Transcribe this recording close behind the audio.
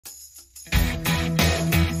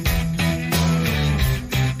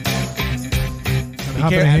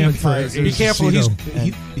hopping a hand for Be careful.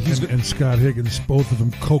 And Scott Higgins, both of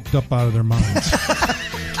them coked up out of their minds.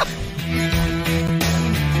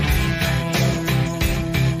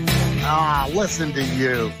 Listen to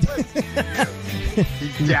you.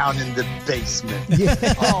 He's down in the basement. Yeah.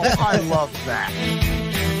 Oh, I love that.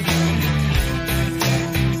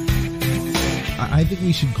 I think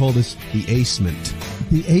we should call this the Acement.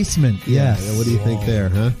 The Acement, yes. Yeah, what do you think there,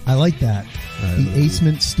 huh? I like that. The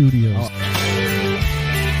Acement Studios.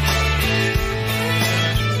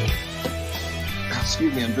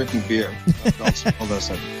 Excuse me, I'm drinking beer. Hold on a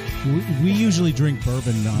second. We usually drink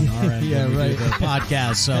bourbon on our end. Yeah, when we right. do the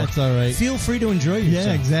podcast, so That's all right. feel free to enjoy yourself.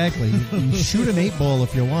 Yeah, exactly. You shoot an 8-ball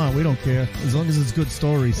if you want. We don't care. As long as it's good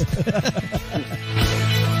stories.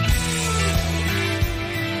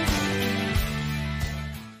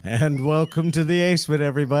 And welcome to the Acement,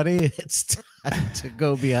 everybody. It's time to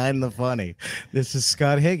go behind the funny. This is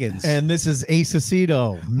Scott Higgins. And this is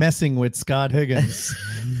Acecito messing with Scott Higgins.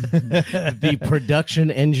 The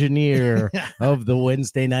production engineer of the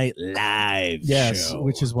Wednesday Night Live show.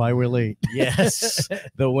 Which is why we're late. Yes,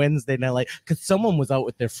 the Wednesday Night Live. Because someone was out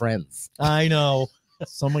with their friends. I know.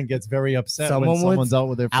 Someone gets very upset when someone's out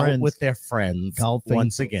with their friends. Out with their friends. Golfing.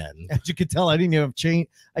 Once again. As you can tell, I didn't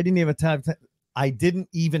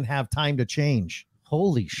even have time to change.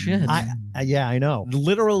 Holy shit. I know.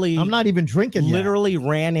 Literally. I'm not even drinking yet. Literally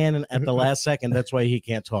ran in at the last second. That's why he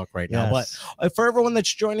can't talk right now. Yes. But for everyone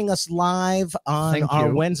that's joining us live on Thank our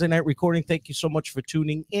you. Wednesday night recording, thank you so much for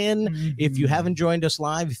tuning in. Mm-hmm. If you haven't joined us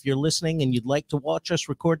live, if you're listening and you'd like to watch us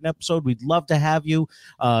record an episode, we'd love to have you.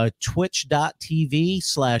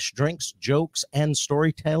 Twitch.tv/drinks, jokes, and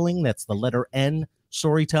storytelling. That's the letter N.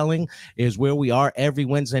 Storytelling is where we are every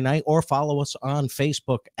Wednesday night, or follow us on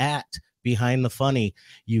Facebook at Behind the Funny.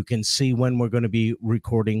 You can see when we're going to be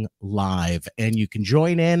recording live, and you can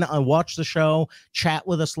join in and watch the show, chat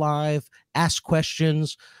with us live, ask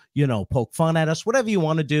questions, poke fun at us, whatever you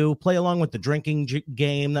want to do. Play along with the drinking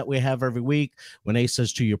game that we have every week. When Ace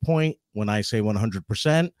says to your point, when I say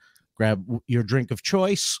 100%, grab your drink of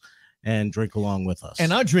choice and drink along with us.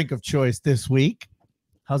 And our drink of choice this week,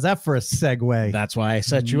 how's that for a segue? That's why I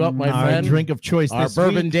set you up, my Our friend. drink of choice Our this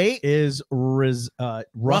bourbon week date is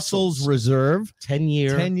Russell's Reserve.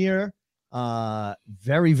 10-year. 10-year.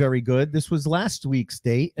 Very, very good. This was last week's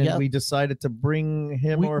date, and Yep. we decided to bring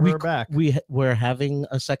him or her back. We're having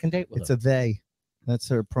a second date with It's her. a they. That's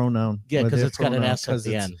her pronoun. Yeah, Or because their it's got an pronoun, S at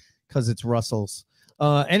the end. Because it's Russell's.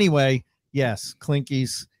 Anyway, yes,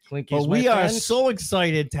 Clinkies. Clinkies, But my we are friend. so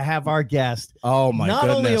excited to have our guest. Oh my Not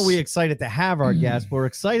goodness. only are we excited to have our guest, we're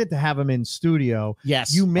excited to have him in studio.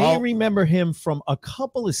 Yes. You may remember him from a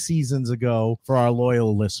couple of seasons ago for our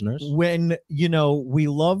loyal listeners. when, we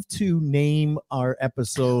love to name our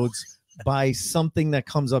episodes by something that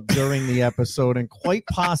comes up during the episode, and quite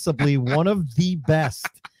possibly one of the best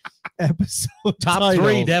episode Top 3,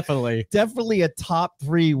 titles. definitely. Definitely a top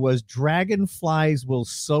 3 was Dragonflies Will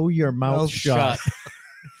Sew Your Mouth Shut.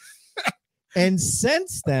 And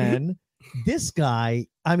since then, this guy,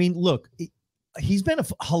 look, he's been a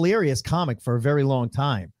hilarious comic for a very long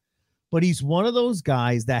time, but he's one of those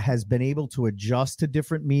guys that has been able to adjust to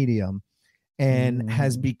different medium and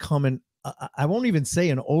has become I won't even say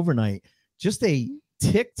an overnight, just a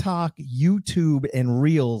TikTok, YouTube, and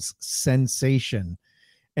Reels sensation.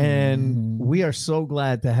 And we are so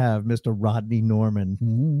glad to have Mr. Rodney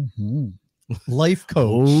Norman. Life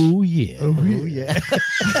coach. Oh yeah. Oh yeah.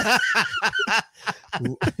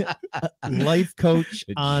 Life coach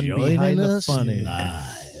on Joining Behind the us Funny.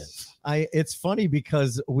 live. It's funny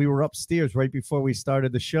because we were upstairs right before we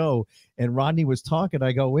started the show, and Rodney was talking.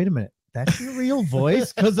 I go, wait a minute, that's your real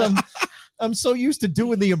voice? Because I'm so used to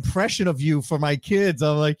doing the impression of you for my kids.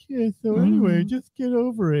 I'm like, yeah. So anyway, just get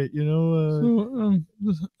over it,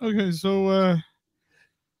 Okay, so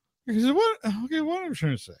what I'm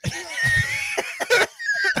trying to say.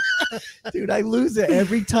 Dude, I lose it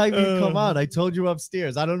every time you come on. I told you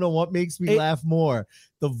upstairs. I don't know what makes me laugh more,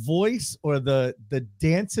 the voice or the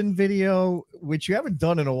dancing video, which you haven't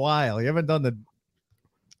done in a while. You haven't done the.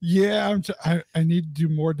 Yeah, I need to do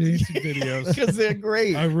more dancing videos because they're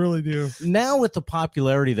great. I really do. Now with the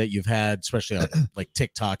popularity that you've had, especially on like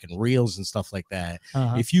TikTok and Reels and stuff like that,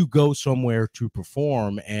 if you go somewhere to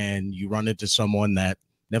perform and you run into someone that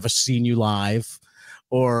never seen you live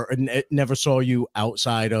or never saw you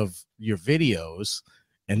outside of your videos,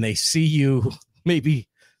 and they see you maybe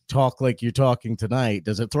talk like you're talking tonight,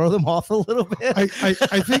 does it throw them off a little bit? I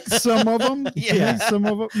think some of them, Yeah. some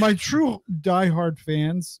of them, my true diehard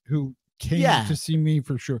fans who came Yeah. to see me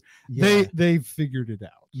for sure. Yeah. They figured it out.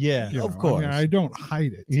 Yeah. You Of know, course. I don't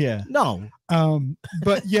hide it. Yeah. No.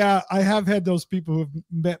 But yeah, I have had those people who've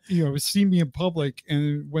met, seen me in public,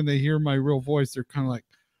 and when they hear my real voice, they're kind of like,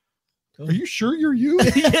 "Are you sure you're you?"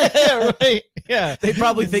 Yeah. Right. Yeah. They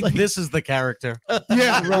probably It's think like- this is the character.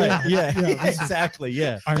 Yeah, Right. Yeah. yeah. Exactly.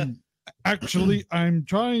 Yeah. I'm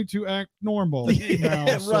trying to act normal now,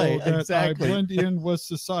 Yeah, so right, that exactly. I blend in with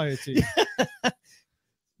society.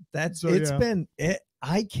 That's So, it's yeah. been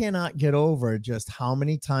I cannot get over just how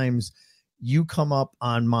many times you come up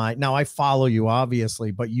on my, now I follow you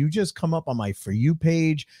obviously, but you just come up on my For You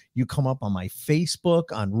page, you come up on my Facebook,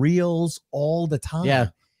 on Reels all the time. Yeah.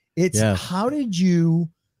 It's Yeah. how did you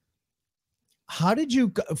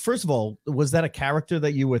first of all, was that a character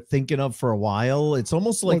that you were thinking of for a while? It's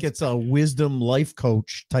almost like Well, it's a wisdom life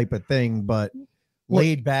coach type of thing, but Well,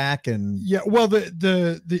 laid back and Yeah, well,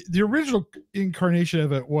 the original incarnation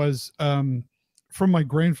of it was from my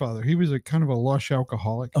grandfather. He was a kind of a lush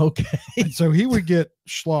alcoholic, okay. and so he would get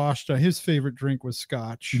sloshed. His favorite drink was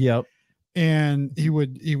scotch, Yep. and he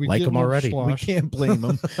would Like get him a little already. We We sloshed. can't blame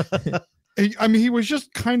him. I mean, he was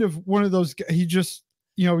just kind of one of those. He just,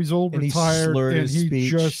 he's old, And he retired, slurred and his he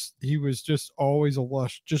speech. was just always a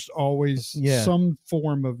lush, just always Yeah. some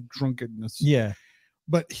form of drunkenness. Yeah.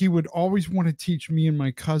 But he would always want to teach me and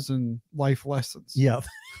my cousin life lessons. Yep.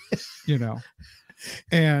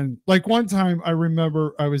 And like one time I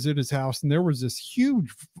remember I was at his house and there was this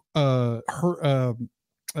huge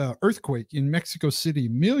earthquake in Mexico City.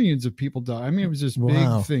 Millions of people died. I mean, it was this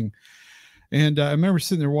Wow. big thing. And I remember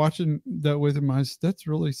sitting there watching that with him. I said, "That's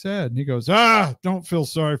really sad." And he goes, don't feel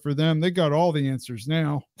sorry for them. They got all the answers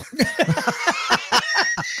now.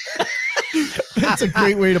 That's a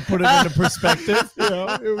great way to put it into perspective.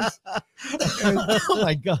 It was, Oh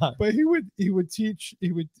my God. but he would teach,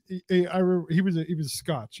 he was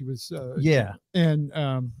Scotch. He was, Yeah. and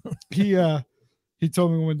he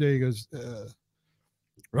told me one day, he goes,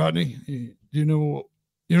 Rodney, do you know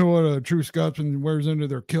what a true Scotsman wears under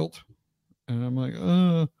their kilt? And I'm like,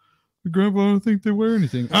 Grandpa, I don't think they wear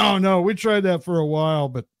anything. Oh no, we tried that for a while,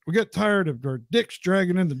 but we got tired of our dicks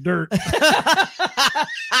dragging in the dirt.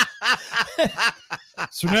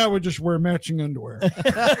 So now we just wear matching underwear.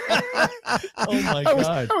 Oh my I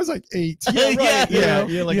God. was like 8. Yeah, right. Yeah, Yeah. you know?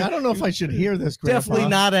 You're like, I don't know if I should hear this. Grandpa. Definitely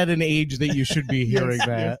not at an age that you should be hearing Yes,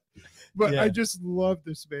 that. But Yeah. I just love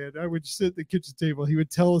this man. I would sit at the kitchen table. He would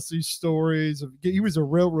tell us these stories. He was a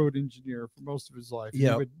railroad engineer for most of his life.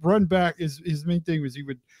 Yeah. He would run back. His main thing was he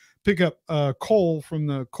would pick up coal from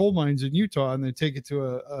the coal mines in Utah and then take it to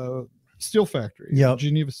a steel factory, Yep.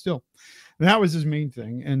 Geneva Steel. And that was his main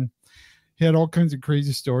thing. And he had all kinds of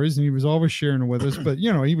crazy stories and he was always sharing them with us. But,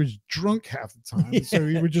 he was drunk half the time. Yeah. So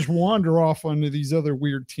he would just wander off onto these other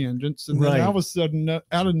weird tangents. And Right. then all of a sudden, out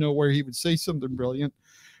of nowhere, he would say something brilliant,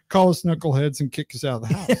 call us knuckleheads and kick us out of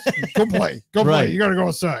the house. Go play. Go Right. play. You got to go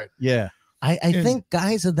outside. Yeah. I And- think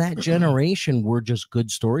guys of that generation were just good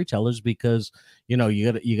storytellers because you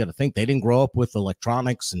gotta think they didn't grow up with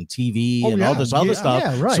electronics and TV Oh, and all yeah. this other Yeah, stuff.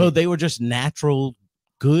 yeah, right. So they were just natural,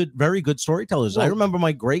 very good storytellers. I Well- remember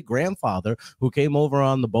my great grandfather who came over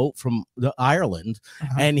on the boat from Ireland,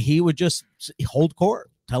 Uh-huh. and he would just hold court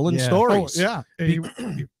telling Yeah. Oh, stories. yeah.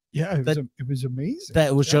 And it was amazing.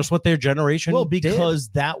 That was just what their generation Well, did. because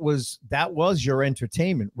that was your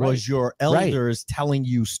entertainment, was Right. your Right. elders telling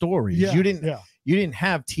you stories. Yeah, You didn't Yeah. you didn't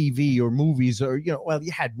have TV or movies or well,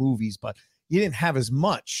 you had movies, but you didn't have as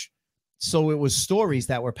much. So it was stories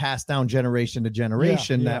that were passed down generation to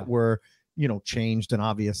generation yeah. that were, changed and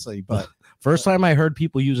obviously, but First time I heard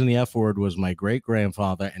people using the F word was my great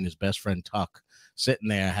grandfather and his best friend Tuck sitting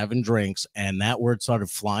there having drinks, and that word started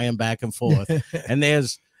flying back and forth. And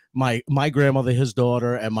there's my grandmother, his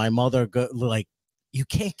daughter, and my mother like, you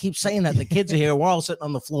can't keep saying that. The kids are here. We're all sitting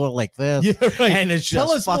on the floor like this. yeah, right. And it's Tell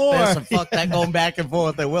just us fuck more. this and fuck that going back and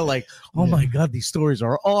forth. And we're like, oh my God, these stories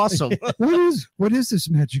are awesome. What is this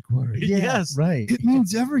magic word? Yeah, Yes. right. It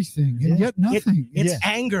means everything and Yeah. yet nothing. It's Yeah.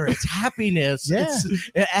 anger. It's happiness. Yeah. It's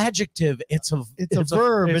an adjective. It's a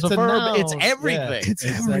verb. It's It's a a verb. noun. It's everything. It's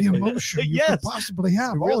every Exactly. emotion you Yes. could possibly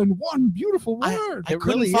have, It all really- in one beautiful word. I It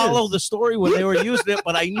couldn't really follow is. the story when they were using it,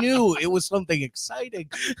 but I knew it was something exciting.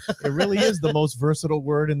 It really is the most versatile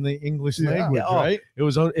word in the English Yeah. language, Yeah, oh, right? It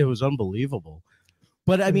was unbelievable.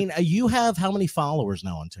 But I mean, you have how many followers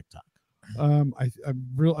now on TikTok?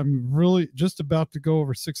 I'm really just about to go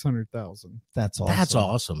over 600,000. That's awesome. That's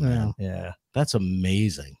awesome, man. Yeah. That's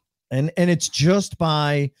amazing. And it's just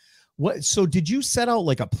by what? So did you set out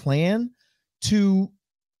like a plan to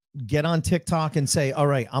get on TikTok and say, all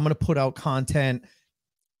right, I'm going to put out content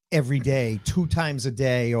every day, 2 times a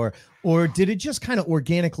day, or did it just kind of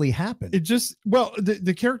organically happen? It just, well,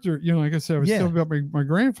 the character, you know, like I said, I was talking about my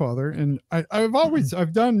grandfather, and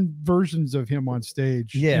I've done versions of him on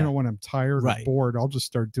stage. Yeah. You know, when I'm tired or bored, I'll just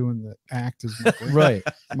start doing the act as my Right.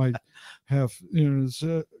 My half, you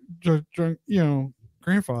know, drunk, you know,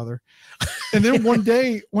 grandfather. And then one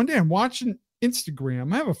day I'm watching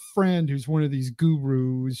Instagram. I have a friend who's one of these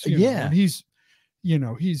gurus. You know, and he's, you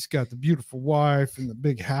know, he's got the beautiful wife and the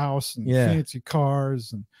big house and fancy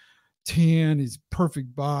cars and tan, his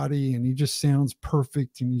perfect body, and he just sounds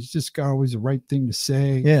perfect, and he's just got always the right thing to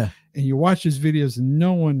say. Yeah. And you watch his videos and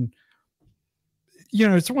no one, you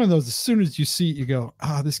know, it's one of those, as soon as you see it, you go,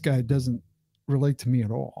 this guy doesn't relate to me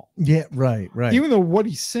at all. Yeah. Right. Even though what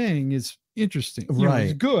he's saying is interesting. You know,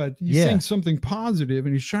 it's good. He's saying something positive,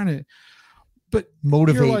 and he's trying to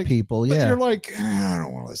motivate people. But you're like, I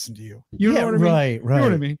don't want to listen to you. You know what I mean? Right. You know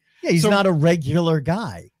what I mean? Yeah, he's not a regular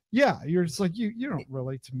guy. Yeah, you're just like, you don't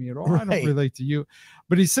relate to me at all. I don't relate to you.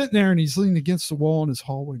 But he's sitting there and he's leaning against the wall in his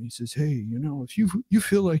hallway, and he says, hey, you know, if you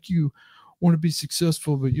feel like you want to be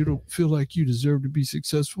successful, but you don't feel like you deserve to be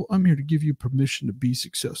successful, I'm here to give you permission to be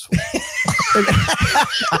successful.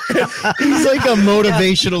 He's like a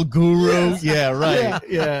motivational guru. Yeah, right.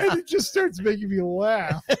 Yeah. And it just starts making me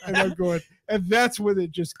laugh. And I'm going, and that's when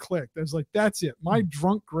it just clicked. I was like, that's it. My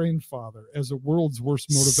drunk grandfather as the world's worst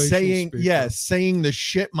motivational speaker. Saying the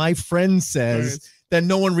shit my friend says that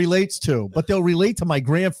no one relates to, but they'll relate to my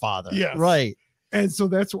grandfather. Yes. Right. And so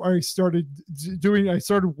that's why I started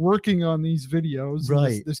working on these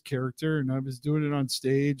videos, this character, and I was doing it on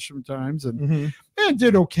stage sometimes, and I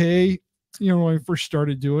did okay, you know, when I first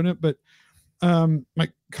started doing it, but my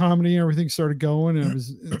comedy and everything started going, and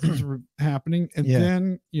things were happening, and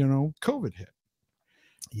then, you know, COVID hit.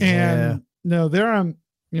 And now there I'm,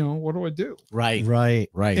 you know, what do I do? Right.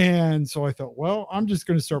 And so I thought, well, I'm just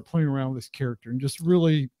going to start playing around with this character and just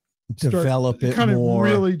really develop it kind more.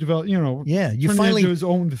 of really develop, you know. Yeah, you finally do his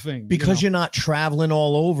own thing because you're not traveling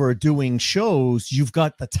all over doing shows. You've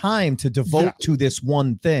got the time to devote to this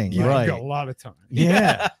one thing. Yeah, right, I've got a lot of time.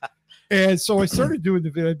 Yeah. And so I started doing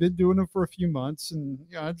the video. I've been doing it for a few months, and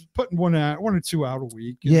I was putting one or two out a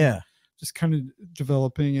week. Just kind of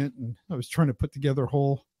developing it, and I was trying to put together a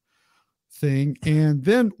whole thing. And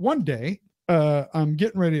then one day, I'm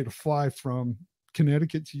getting ready to fly from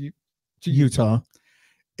Connecticut to Utah.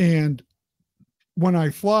 And when I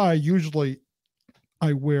fly, usually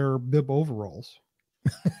I wear bib overalls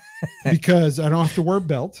because I don't have to wear a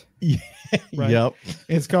belt. Right? Yep.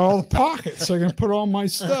 It's got all the pockets, so I can put all my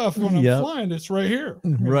stuff when I'm flying. It's right here.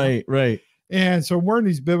 Right. And so I'm wearing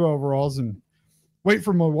these bib overalls and wait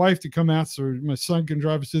for my wife to come out so my son can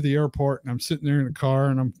drive us to the airport. And I'm sitting there in the car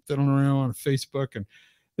and I'm fiddling around on Facebook. And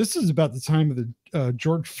this is about the time of the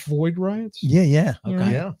George Floyd riots. Yeah. Okay.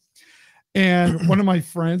 Right? Yeah. And one of my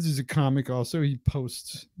friends is a comic also. He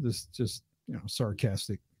posts this just, you know,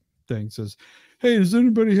 sarcastic thing. Says, hey, does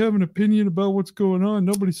anybody have an opinion about what's going on?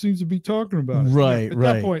 Nobody seems to be talking about it. Right. At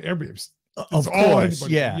that point, everybody's, of course.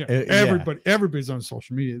 everybody's on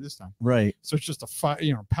social media this time. Right. So it's just a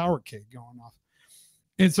power cake going off.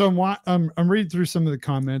 And so I'm reading through some of the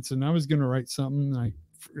comments, and I was going to write something. I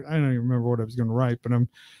don't even remember what I was going to write, but I'm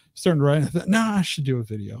starting to write. I thought, I should do a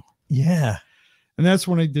video. Yeah. And that's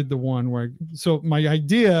when I did the one where, so my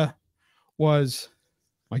idea was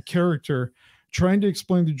my character trying to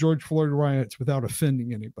explain the George Floyd riots without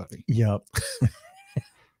offending anybody. Yep.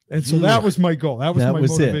 And so that was my goal. That was my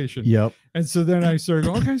motivation. Yep. And so then I started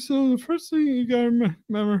going, okay, so the first thing you got to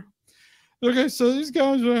remember, okay, so these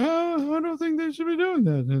guys are, I don't think they should be doing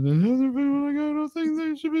that. And then other people are like, I don't think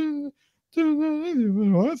they should be doing that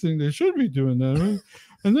either. Well, I think they should be doing that. Right?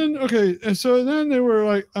 And then, okay, and so then they were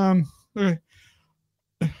like,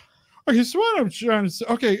 okay, so what I'm trying to say,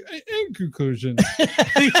 okay, in conclusion.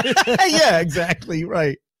 Yeah, exactly.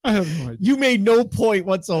 Right. I have no idea. You made no point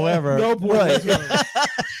whatsoever. No point whatsoever.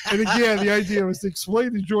 And again, the idea was to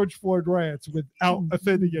explain the George Floyd riots without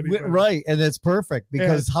offending anybody. Right. And that's perfect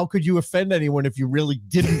because how could you offend anyone if you really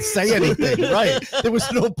didn't say anything? Right. There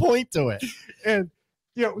was no point to it. And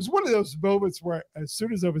yeah, it was one of those moments where as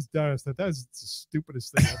soon as I was done, I thought that's the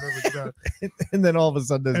stupidest thing I've ever done. And then all of a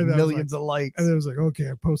sudden there's millions of likes. And I was like, okay,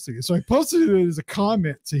 I'm posting it. So I posted it as a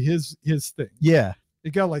comment to his thing. Yeah. It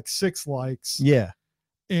got like 6 likes. Yeah.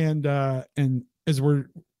 And as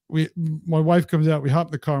my wife comes out, we hop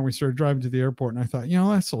in the car and we started driving to the airport. And I thought,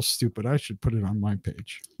 that's so stupid. I should put it on my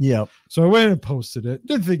page. Yeah. So I went and posted it.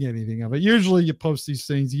 Didn't think anything of it. Usually you post these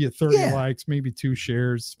things, you get 30 likes, maybe 2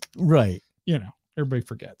 shares. Right. Everybody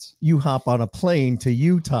forgets. You hop on a plane to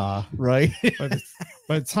Utah, right?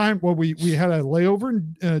 By the time, we had a layover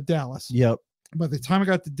in Dallas. Yep. By the time I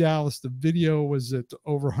got to Dallas, the video was at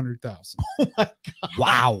over 100,000. Oh my God.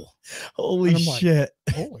 Wow. Holy I'm like, shit.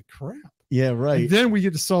 Holy crap. Yeah, right. And then we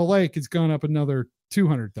get to Salt Lake. It's gone up another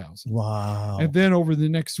 200,000. Wow. And then over the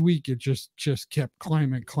next week, it just kept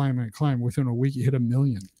climbing. Within a week, it hit 1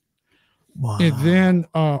 million. Wow. And then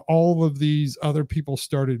all of these other people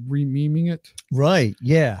started re-memeing it. Right.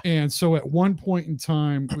 Yeah. And so at one point in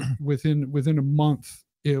time, within a month,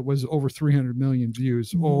 it was over 300 million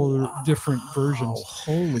views, all the different versions.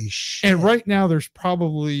 Holy shit. And right now there's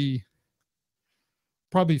probably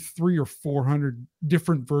 300 or 400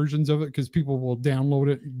 different versions of it because people will download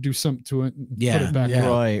it and do something to it and put it back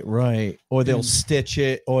up. Right. Or they'll stitch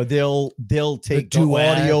it, or they'll take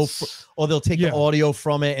the audio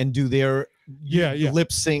from it and do their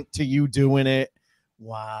lip sync to you doing it.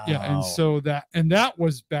 Wow. Yeah, and so that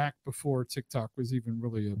was back before TikTok was even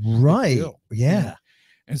really a right. deal. Yeah.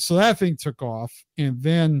 And so that thing took off, and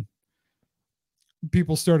then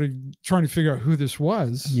people started trying to figure out who this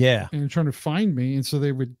was. Yeah. And trying to find me. And so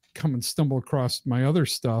they would come and stumble across my other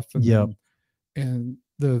stuff. And, and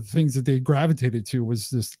the things that they gravitated to was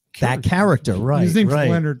this character. Right. His name's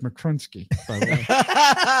Leonard McCruntsky, by the way.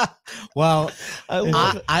 Well,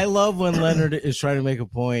 I love when Leonard is trying to make a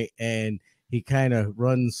point and he kind of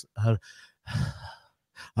runs out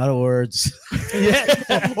of words.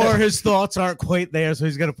 Or his thoughts aren't quite there. So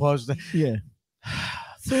he's going to pause. Yeah.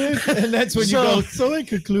 And that's when you go, so in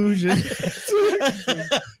conclusion.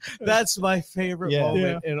 That's my favorite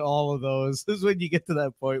moment in all of those. This is when you get to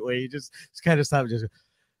that point where you just kind of stop and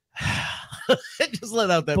just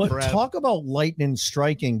let out that breath. Talk about lightning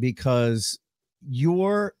striking, because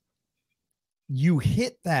you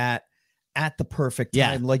hit that at the perfect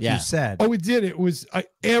time, you said. Oh, it did. It was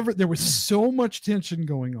there was so much tension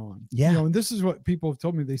going on. Yeah. And this is what people have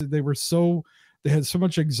told me. They said they had so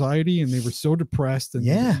much anxiety and they were so depressed,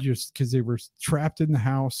 and just because they were trapped in the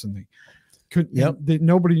house and they couldn't,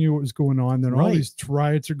 nobody knew what was going on. Then all these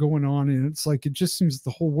riots are going on, and it's like, it just seems the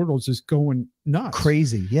whole world is just going nuts.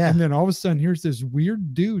 Crazy. Yeah. And then all of a sudden, here's this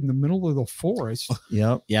weird dude in the middle of the forest.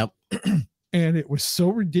 Yep. And it was so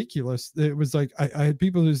ridiculous that it was like, I had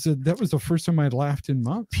people who said that was the first time I'd laughed in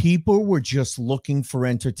months. People were just looking for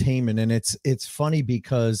entertainment. And it's funny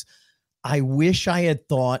because I wish I had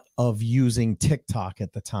thought of using TikTok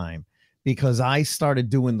at the time, because I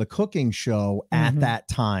started doing the cooking show at that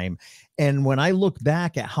time. And when I look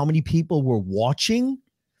back at how many people were watching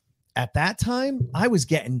at that time, I was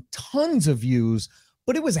getting tons of views,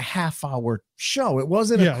 but it was a half-hour show. It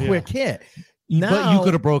wasn't a quick hit. Now, but you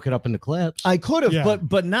could have broke it up into clips. I could have,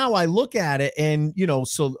 but now I look at it, and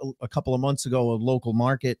so a couple of months ago, a local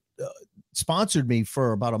market sponsored me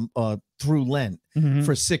for about through Lent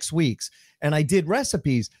for 6 weeks, and I did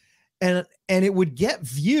recipes, and it would get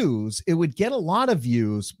views. It would get a lot of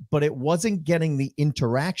views, but it wasn't getting the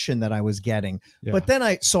interaction that I was getting. Yeah. But then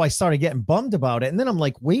I started getting bummed about it, and then I'm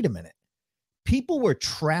like, wait a minute, people were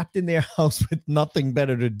trapped in their house with nothing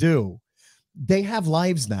better to do. They have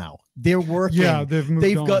lives now. They're working. Yeah, they've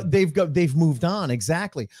moved on.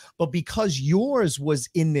 Exactly. But because yours was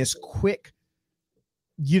in this quick,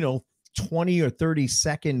 20 or 30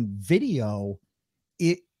 second video,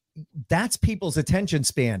 that's people's attention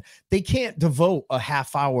span. They can't devote a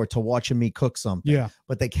half hour to watching me cook something. Yeah.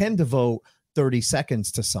 But they can devote 30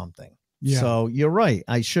 seconds to something. Yeah. So you're right.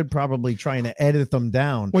 I should probably try and edit them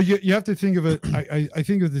down. Well, you have to think of it. I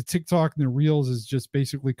think of the TikTok and the Reels as just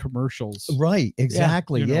basically commercials. Right.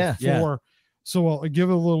 Exactly. So I'll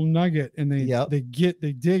give a little nugget, and they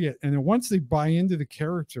dig it, and then once they buy into the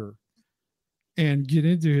character and get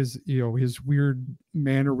into his weird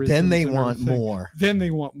mannerisms, then they want more. Right.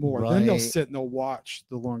 Then they'll sit and they'll watch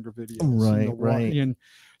the longer videos. Right. And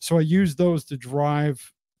so I use those to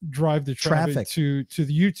drive the traffic to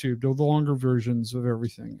the YouTube, to the longer versions of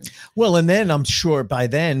everything. Well, and then I'm sure by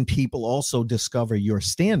then people also discover your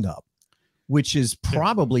stand-up, which is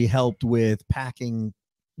probably helped with packing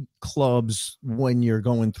clubs when you're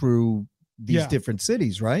going through these different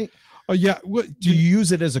cities, right? Oh yeah. Do you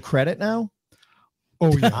use it as a credit now?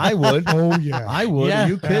 Oh yeah, I would. Oh yeah, I would. Yeah,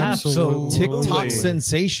 you could. Absolutely. TikTok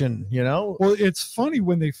sensation, Well, it's funny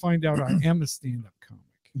when they find out I am a stand-up comic.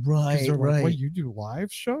 Right. Like, what, you do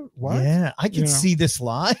live show? What? Yeah, I can see this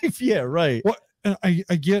live. Yeah, right. Well, I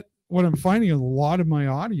get what I'm finding. A lot of my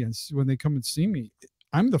audience, when they come and see me,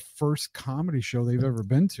 I'm the first comedy show they've ever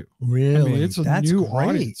been to. Really? I mean, it's a new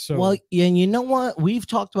audience. So. Well, and you know what? We've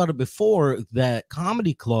talked about it before, that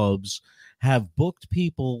comedy clubs have booked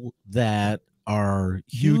people that are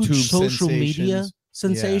huge YouTube social media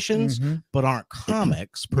sensations. but aren't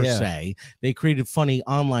comics per se. They created funny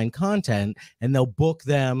online content, and they'll book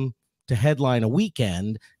them to headline a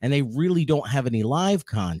weekend, and they really don't have any live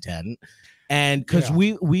content. And because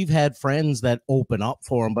we've had friends that open up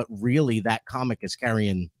for them, but really that comic is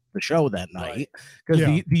carrying the show that night,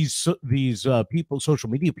 because these people, social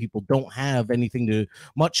media people, don't have anything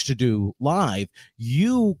much to do live.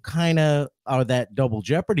 You kind of are that double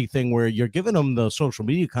jeopardy thing where you're giving them the social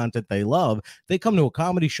media content they love. They come to a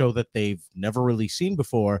comedy show that they've never really seen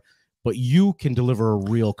before, but you can deliver a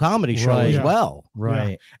real comedy show as well.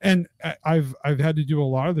 Right. And I've had to do a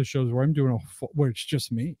lot of the shows where I'm doing where it's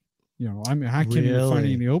just me. You know, I mean, I can't even find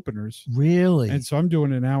any openers. Really? And so I'm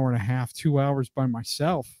doing an hour and a half, 2 hours by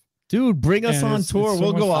myself. Dude, bring us on tour.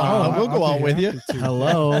 We'll go out. We'll go out with you.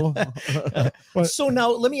 Hello. So now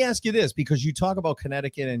let me ask you this, because you talk about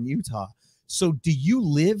Connecticut and Utah. So do you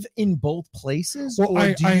live in both places? Well,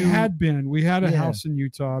 I had been. We had a house in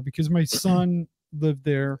Utah because my son lived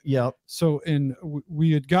there. Yep. So, and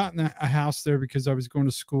we had gotten a house there because I was going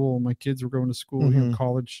to school. My kids were going to school here in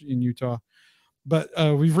college in Utah. But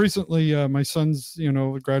we've recently, my son's,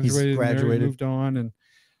 graduated. Moved on,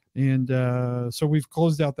 and so we've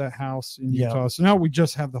closed out that house in Utah. So now we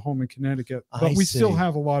just have the home in Connecticut, but we still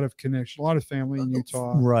have a lot of connection, a lot of family in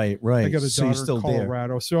Utah. Right. I got a daughter in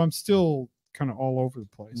Colorado, so I'm still kind of all over the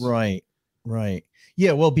place. Right.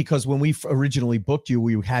 Yeah, well, because when we originally booked you,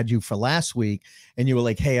 we had you for last week, and you were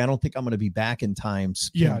like, "Hey, I don't think I'm going to be back in time.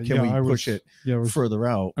 Can we push it further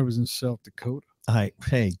out?" I was in South Dakota.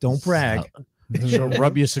 Hey, don't brag. So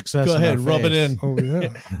rub your success. Go ahead, rub it in. Oh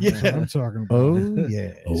yeah, yeah. That's what I'm talking about. Oh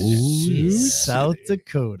yeah. South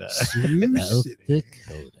Dakota. South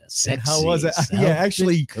Dakota. Sexy. How was it?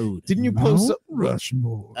 Actually, didn't you post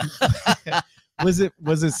Rushmore? Was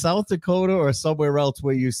it South Dakota or somewhere else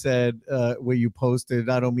where you said where you posted,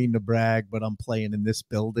 "I don't mean to brag, but I'm playing in this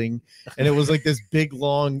building," and it was like this big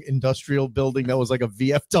long industrial building that was like a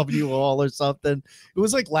VFW hall or something. It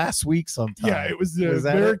was like last week sometime. Yeah, it was the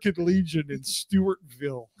American Legion in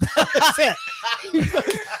Stewartville.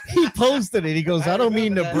 He posted it. He goes, "I don't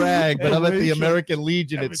mean to brag, but I'm at the American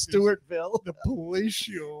Legion at Stewartville." The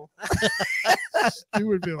palatial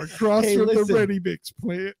Stewartville, across from the ready mix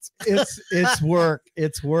plant.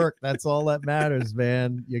 It's work. That's all that matters,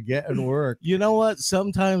 man. You're getting work. You know what?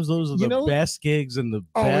 Sometimes those are the best gigs and the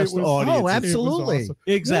best audience. Oh, absolutely. Awesome.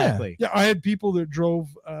 Exactly. Yeah, I had people that drove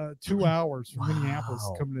 2 hours from Minneapolis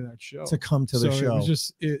to come to that show. To come to the show. It was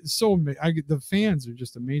just so amazing. The fans are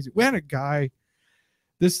just amazing. We had a guy.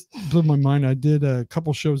 This blew my mind. I did a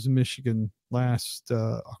couple shows in Michigan last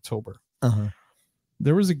October.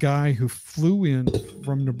 There was a guy who flew in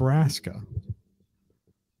from Nebraska.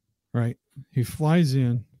 Right. He flies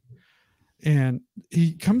in and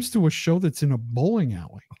he comes to a show that's in a bowling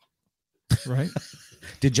alley. Right.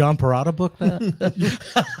 Did John Parada book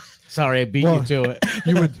that? Sorry, I beat you to it.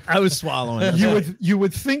 I was swallowing. You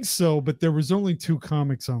would think so, but there was only 2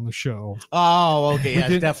 comics on the show. Oh, okay.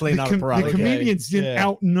 Yeah, definitely not a Parada. The comedians didn't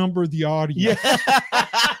outnumber the audience. Yeah.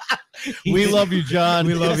 We love you, John.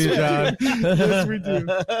 We love you, John. Yes, we do.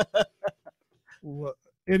 Well,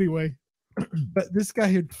 anyway. But this guy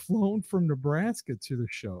had flown from Nebraska to the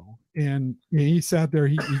show, and he sat there.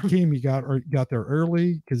 He came. He got there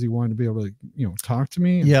early because he wanted to be able to, talk to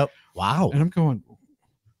me. Yep. Wow. And I'm going,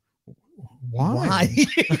 why?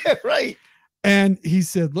 Right. And he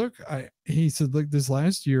said, look, this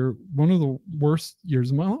last year, one of the worst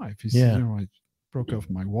years of my life. He said, I broke up with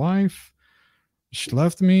my wife. She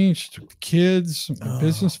left me. She took the kids. My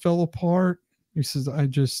business fell apart. He says,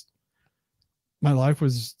 my life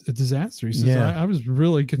was a disaster. He says, I was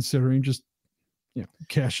really considering just,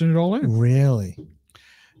 cashing it all in. Really?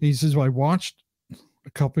 He says, well, I watched a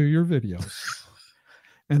couple of your videos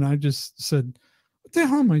and I just said, what the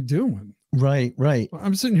hell am I doing? Right.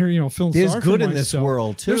 I'm sitting here, feeling There's sorry good for in this myself.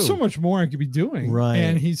 world too. There's so much more I could be doing. Right.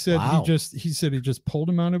 And he said, he just pulled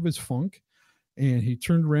him out of his funk. And he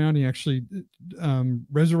turned around. He actually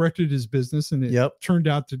resurrected his business, and it turned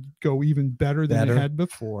out to go even better than it had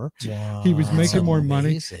before. Wow, he was making more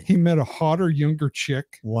money. He met a hotter, younger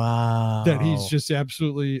chick. Wow, that he's just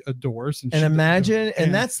absolutely adores. And imagine,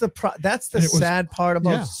 and that's the sad part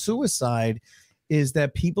about suicide, is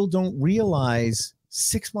that people don't realize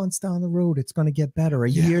 6 months down the road it's going to get better. A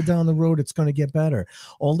year down the road it's going to get better.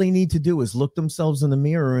 All they need to do is look themselves in the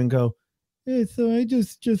mirror and go, "Hey, so I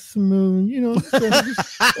just move,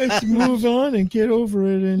 let's move on and get over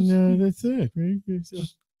it, and that's it. Right? So,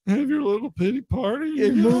 have your little pity party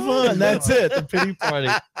and move on. That's it. The pity party."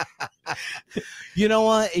 You know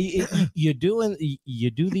what? You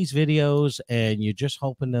do these videos, and you're just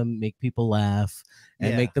hoping to make people laugh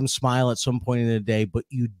and make them smile at some point in the day, but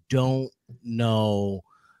you don't know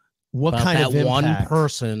What about kind that of impact? one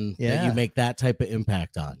person that Yeah. you make that type of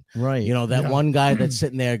impact on. Right. You know, that Yeah. one guy that's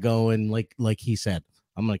sitting there going like he said,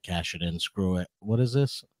 I'm gonna cash it in, screw it. What is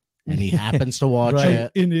this? And he happens to watch Right.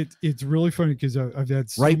 it. And it's really funny because I've had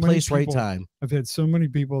so Right many place, right people- time. I've had so many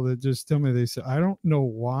people that just tell me, they say, I don't know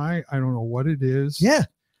why, I don't know what it is. Yeah.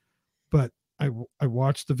 But I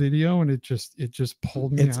watched the video and it just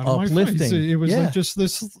pulled me It's out of my face. uplifting. It was Yeah. like just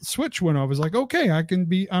this switch went off. I was like, okay,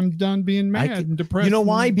 I'm done being mad and depressed. You know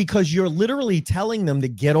why? and- Because you're literally telling them to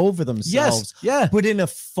get over themselves, Yeah. but in a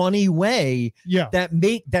funny way Yeah.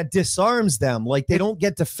 that disarms them. Like they don't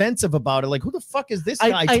get defensive about it. Like, who the fuck is this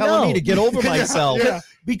I guy telling me know. to get over myself? Yeah.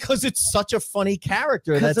 Because it's such a funny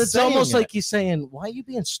character. Because That's it's almost saying like he's saying, "Why are you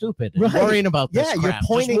being stupid? And Right. worrying about this? yeah, crap? you're Just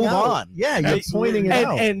pointing move out. on." Yeah, you're pointing it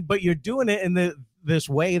out. And but you're doing it in this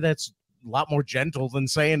way that's a lot more gentle than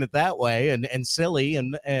saying it that way and silly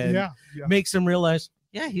and Yeah. makes them realize,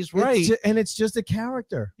 yeah, he's It's right. and it's just a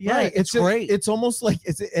character. Yeah, Right. it's just- great. It's almost like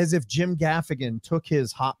it's as if Jim Gaffigan took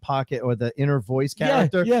his Hot Pocket or the inner voice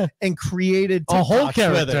character yeah. and created A whole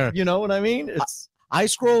TikToks with it. character. You know what I mean? It's I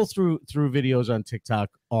scroll through videos on TikTok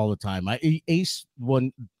all the time. Ace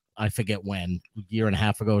one, I forget when, a year and a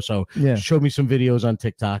half ago or so, yeah. showed me some videos on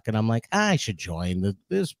TikTok, and I'm like, I should join.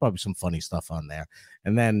 There's probably some funny stuff on there.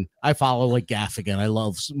 And then I follow like Gaffigan. I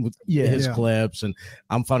love his Yeah. clips, and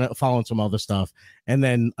I'm following some other stuff. And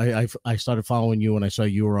then I started following you, and I saw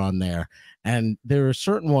you were on there. And there are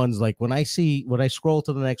certain ones like when I scroll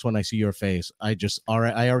to the next one, I see your face. I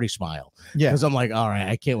already smile Yeah. because I'm like, all right,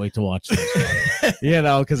 I can't wait to watch this. You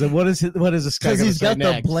know, because what is this guy? Because gonna he's say got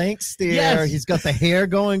next? the blank stare. Yes. He's got the hair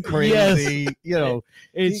going crazy. You know,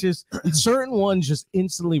 It's just certain ones just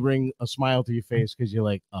instantly bring a smile to your face because you're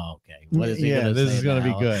like, oh, okay, what is he yeah, gonna this say is gonna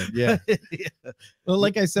now? be good. Yeah. Well,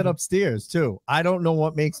 like I said upstairs too. I don't know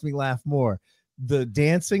what makes me laugh more, the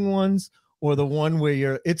dancing ones or the one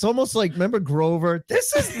where it's almost like, remember Grover?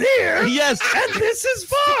 This is near. Yes, And this is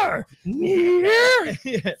far. near,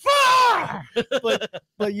 Yeah. far.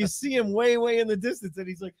 But you see him way in the distance and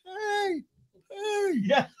he's like, hey,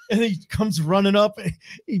 yeah. And he comes running up, and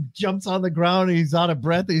he jumps on the ground and he's out of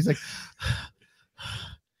breath. And he's like,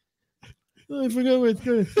 I forgot what I was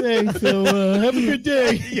going to say. So have a good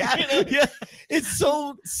day. Yeah. It's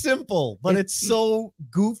so simple, but it's so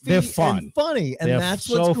goofy. They're fun. And funny. And They're that's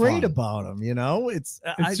so what's great fun. about them. You know, it's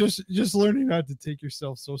It's just learning not to take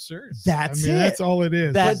yourself so serious. That's it. That's all it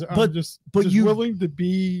is. That- I'm but just you- willing to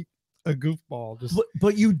be a goofball. Just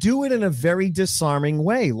but you do it in a very disarming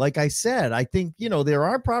way. Like I said, I think, there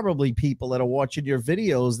are probably people that are watching your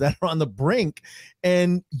videos that are on the brink,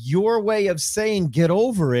 and your way of saying get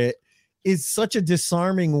over it is such a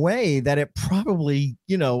disarming way that it probably,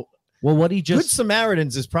 Well, what he Good just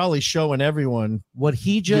Samaritans is probably showing everyone. your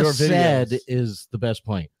videos. said is the best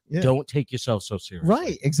point. Yeah. Don't take yourself so serious.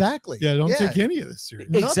 Right, exactly. yeah, don't take any of this serious.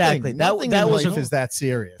 Exactly. Nothing That in was life a- is that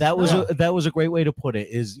serious. That was No. that was a great way to put it.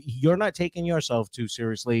 Is you're not taking yourself too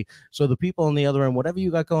seriously. So the people on the other end, whatever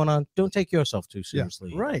you got going on, don't take yourself too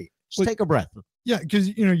seriously. right. Just take a breath. Yeah, because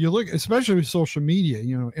you look, especially with social media,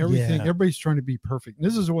 everything, Yeah. everybody's trying to be perfect. And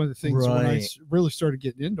this is one of the things when I Right. really started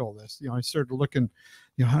getting into all this. I started looking,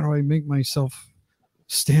 how do I make myself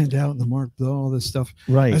stand out in the market, all this stuff.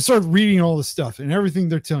 Right. I started reading all this stuff and everything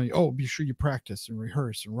they're telling you. Oh, be sure you practice and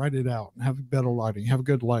rehearse and write it out and have better lighting, have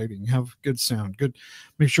good lighting, have good sound,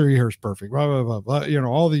 make sure your hair's perfect, blah, blah, blah, blah.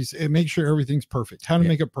 All these, and make sure everything's perfect. How to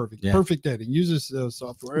make it perfect. Yeah. Perfect editing. Use this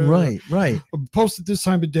software. Right. Post it this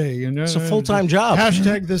time of day. And It's a full-time job.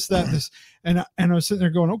 Hashtag this, that, this. And I was sitting there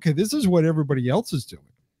going, okay, this is what everybody else is doing.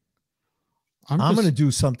 I'm going to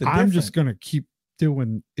do something I'm different. just going to keep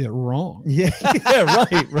doing it wrong. Yeah,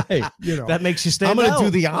 right. That makes you stand I'm going out. to do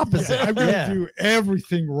the opposite. I'm going to do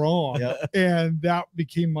everything wrong. Yeah. And that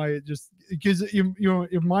became my because in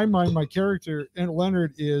my mind, my character and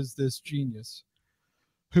Leonard is this genius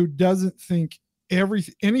who doesn't think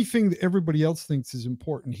anything that everybody else thinks is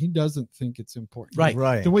important. He doesn't think it's important.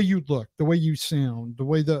 Right. The way you look, the way you sound, the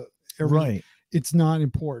way Right. it's not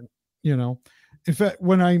important, In fact,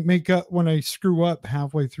 when I screw up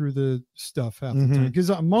halfway through the stuff half the time, because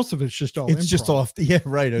most of it's just all It's just improv. off.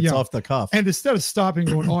 It's off the cuff. And instead of stopping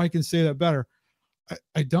and going, oh, I can say that better.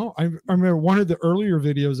 I don't. I remember one of the earlier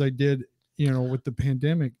videos I did, with the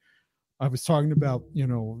pandemic, I was talking about,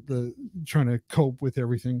 the trying to cope with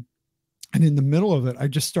everything. And in the middle of it, I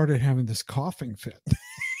just started having this coughing fit.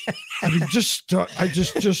 I mean, I just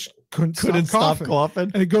couldn't stop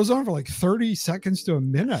coughing. And it goes on for like 30 seconds to a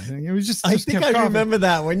minute. And it was just I think kept I coughing. remember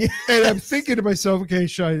that when you. And I'm thinking to myself, okay, I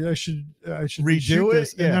should Redo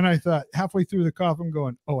this. it? And Yeah. then I thought halfway through the cough, I'm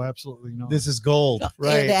going, oh, absolutely not. This is gold. It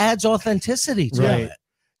Right. adds authenticity to Right. it.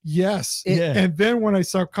 Yes. Yeah. And then when I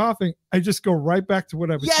start coughing, I just go right back to what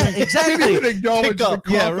I was saying. exactly. I didn't even acknowledge Pick the up.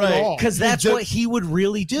 cough Yeah, at right. all. Because that's what he would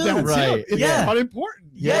really do. That's Right. it. It's Yeah. not important.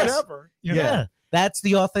 Yes. Whatever. You Yeah. know? That's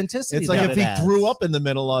the authenticity. It's like that if it he adds. threw up in the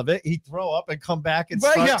middle of it, he'd throw up and come back and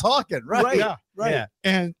Right, start yeah. talking. Right. Yeah. Right. Yeah.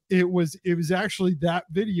 And it was actually that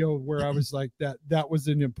video where I was like, that was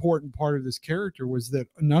an important part of this character, was that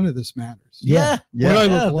none of this matters. Yeah. What I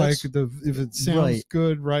Yeah, look like, that's- if it sounds Right.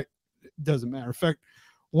 good, right, it doesn't matter. In fact,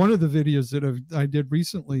 one of the videos that I did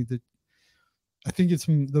recently, that I think it's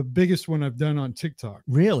the biggest one I've done on TikTok.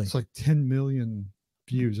 Really? It's like 10 million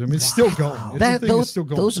views. I mean, it's still going. That, The thing is those, still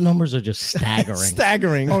going. those numbers are just staggering.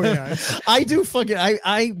 Staggering. Oh yeah. It's- I do fucking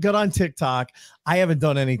I got on TikTok. I haven't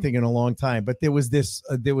done anything in a long time, but there was this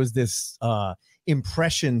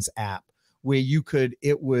impressions app where you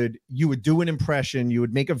would do an impression, you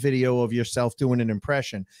would make a video of yourself doing an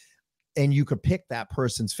impression, and you could pick that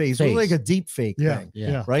person's face. It was like a deep fake yeah. thing.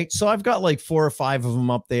 Yeah. Right. So I've got like 4 or 5 of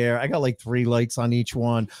them up there. I got like 3 likes on each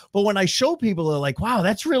one. But when I show people, they're like, wow,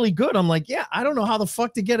 that's really good. I'm like, yeah, I don't know how the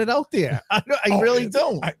fuck to get it out there. I really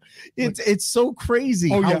don't. It's so crazy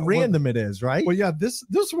how random it is, right? Well, yeah, this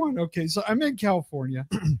one, okay. So I'm in California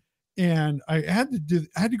and I had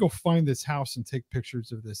to go find this house and take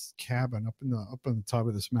pictures of this cabin up on the top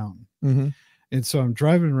of this mountain. Mm-hmm. And so I'm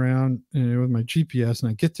driving around with my GPS, and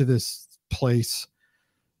I get to this place,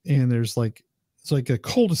 and it's like a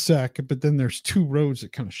cul-de-sac, but then there's 2 roads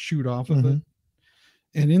that kind of shoot off of it.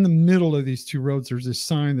 And in the middle of these 2 roads, there's this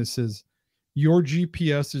sign that says, "Your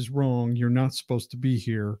GPS is wrong. You're not supposed to be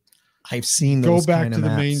here. I've seen Go those back kind to of the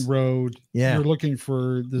maps. main road. Yeah. You're looking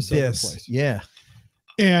for this other place." Yeah.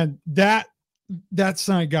 And that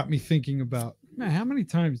sign got me thinking about, man, how many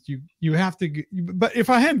times do you have to but if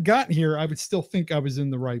I hadn't gotten here, I would still think I was in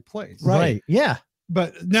the right place. Right. Yeah.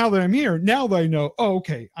 But now that I'm here, now that I know, oh,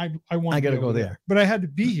 okay, I want I got to go there. But I had to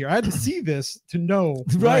be here. I had to see this to know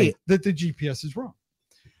Right. that the GPS is wrong.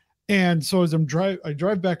 And so as I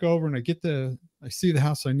drive back over, and I see the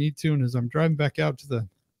house I need to. And as I'm driving back out to the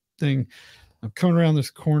thing, I'm coming around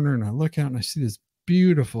this corner, and I look out and I see this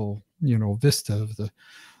beautiful, vista of the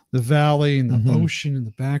valley and the ocean in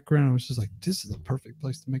the background. I was just like, this is the perfect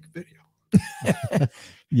place to make a video.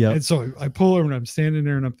 Yeah. And so I pull over, and I'm standing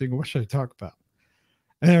there, and I'm thinking, what should I talk about?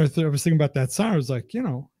 And I was thinking about that sign. I was like,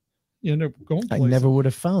 you end up going places. I never would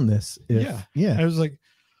have found this. Yeah. I was like,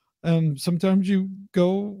 sometimes you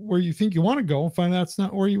go where you think you want to go and find out it's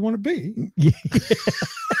not where you want to be. Yeah.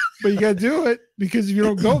 But you got to do it, because if you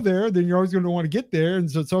don't go there, then you're always going to want to get there.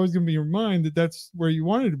 And so it's always going to be in your mind that that's where you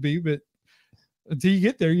wanted to be. But until you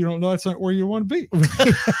get there, you don't know that's not where you want to be.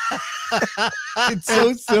 It's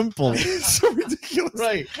so simple. It's so ridiculous.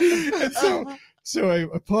 Right. And so I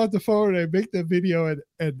pull out the phone, and I make that video,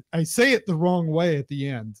 and I say it the wrong way at the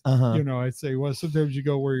end. I say, well, sometimes you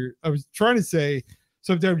go I was trying to say,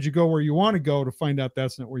 sometimes you go where you want to go to find out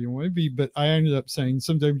that's not where you want to be. But I ended up saying,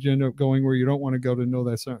 sometimes you end up going where you don't want to go to know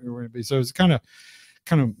that's not where you want to be. So it's kind of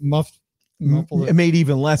muffled. It made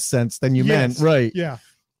even less sense than you meant. Right. Yeah.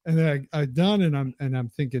 And then I done, and I'm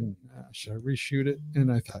thinking, should I reshoot it?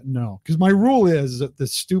 And I thought, no, because my rule is that the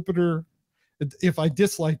stupider, if I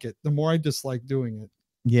dislike it, the more I dislike doing it,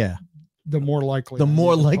 Yeah. the more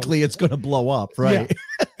likely it's going to blow up. Right.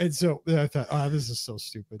 Yeah. And so I thought, this is so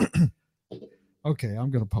stupid. Okay, I'm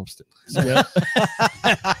going to post it. Yeah.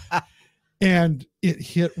 And it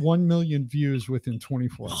hit 1 million views within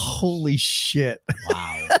 24 hours. Holy shit.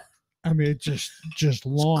 Wow. I mean, it just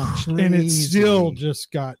launched, and it crazy. still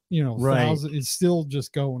just got, Right. thousands. It's still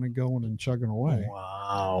just going and going and chugging away.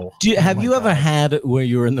 Wow. Have my you ever God. had where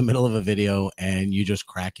you're in the middle of a video and you just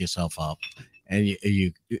crack yourself up, and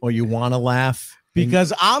you Or you want to laugh?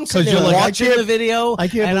 because I'm sitting you're there like, I watching can't- the video, I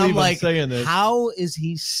can't and believe I'm like, saying this. how is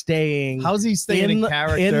he staying? How's he staying in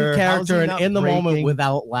character? How's he and not in the moment breaking?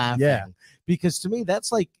 without laughing? Yeah. Because to me,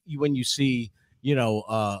 that's like when you see,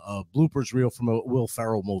 a bloopers reel from a Will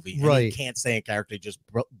Ferrell movie. And Right. He can't stay in character, he just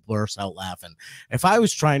bursts out laughing. If I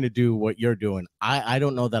was trying to do what you're doing, I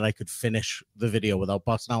don't know that I could finish the video without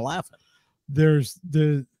busting out laughing. There's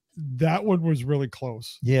that one was really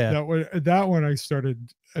close. Yeah. That one I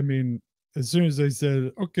started. I mean, as soon as I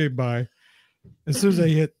said, okay, bye, as soon as I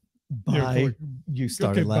hit Bye. You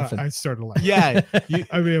started laughing. I started laughing. Yeah.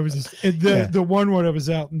 I mean, it was just the one when I was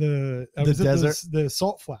out in the desert? the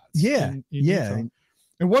salt flats. Yeah. in Yeah. Utah.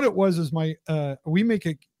 And what it was is we make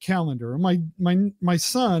a calendar. My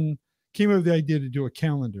son came up with the idea to do a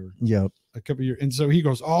calendar Yep. a couple of years, and so he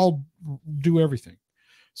goes, I'll do everything.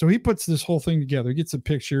 So he puts this whole thing together. He gets the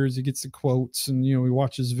pictures, he gets the quotes, and he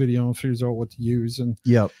watches video and figures out what to use. And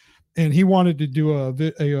Yep. and he wanted to do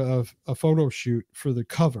a photo shoot for the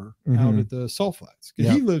cover out at the Salt Flats.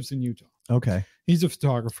 He lives in Utah. Okay. He's a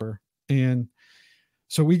photographer. And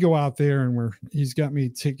so we go out there and he's got me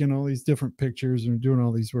taking all these different pictures and doing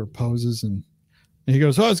all these weird poses. And he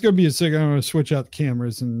goes, oh, it's going to be a second. I'm going to switch out the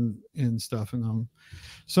cameras and stuff. And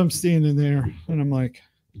so I'm standing there and I'm like,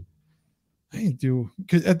 I do,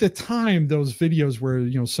 because at the time those videos where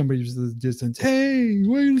somebody was at the distance, hey,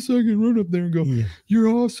 wait a second, run up there and go, you're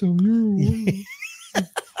awesome,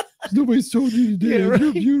 nobody's told you today, you're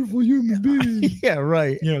a beautiful human being. Yeah,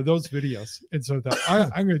 right. Those videos. And so I'm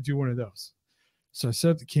going to do one of those. So I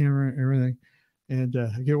set up the camera and everything, and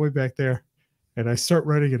I get way back there, and I start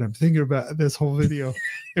running, and I'm thinking about this whole video.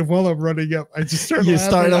 And while I'm running up, I just start. You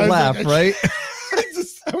start to laugh, right?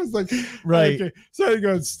 I was like, right. Okay. So I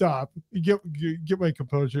go and stop, get my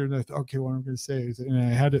composure, and I thought, okay, what I'm going to say is, and I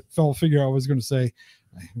had it figure out what I was going to say.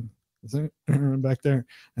 I run back there,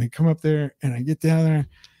 and I come up there, and I get down there,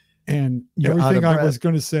 and everything I was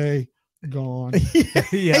going to say, gone.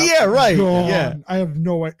 Yeah, right. Gone. Yeah. I have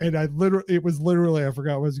no, and I literally, I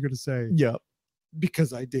forgot what I was going to say. Yeah.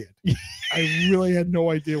 Because I did. I really had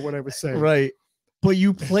no idea what I was saying. Right. But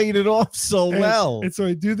you played it off so well. And so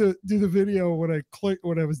I do the video.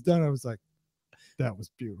 When I was done, I was like, that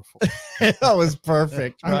was beautiful. That was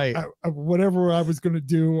perfect. Right. I whatever I was going to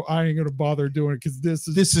do, I ain't going to bother doing it because this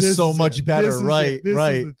is so much better. Right. This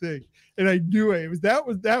right. is the thing. And I knew it. That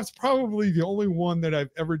was probably the only one that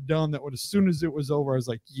I've ever done that as soon as it was over, I was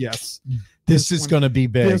like, yes, this is going to be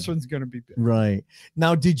big. This one's going to be big. Right.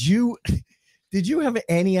 Now, did you have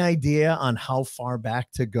any idea on how far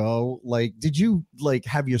back to go? Like, did you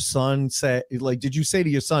have your son say, did you say to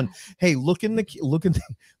your son, hey, look in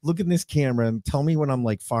this camera and tell me when I'm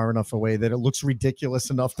far enough away that it looks ridiculous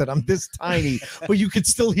enough that I'm this tiny, but you could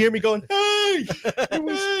still hear me going, hey. It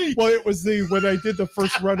was when I did the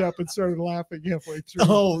first run up and started laughing halfway through.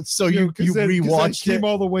 Oh, so you rewatched it? Came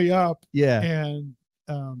all the way up. Yeah. And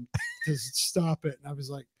to stop it. And I was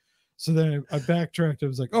like, so then I backtracked. I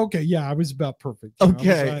was like, okay, yeah, I was about perfect.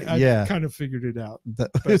 Okay. I kind of figured it out.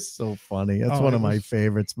 That's so funny. That's one of my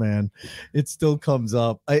favorites, man. It still comes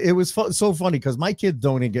up. It was so funny because my kids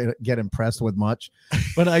don't get impressed with much,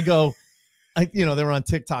 but I go, they're on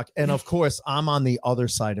TikTok. And of course I'm on the other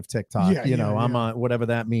side of TikTok. I'm on whatever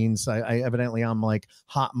that means. I evidently I'm like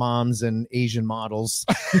hot moms and Asian models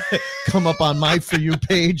come up on my For You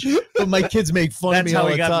page, but my kids make fun of me all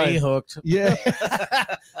the time. That's how he got me hooked. Yeah.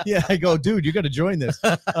 Yeah. I go, dude, you got to join this.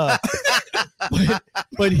 But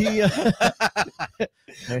he,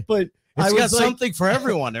 but it's got something for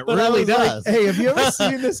everyone. It really does. Hey, have you ever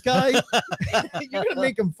seen this guy? You're gonna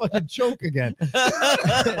make him fucking choke again.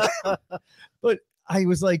 But I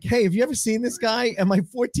was like, hey, have you ever seen this guy? And my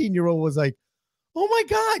 14-year-old was like, oh my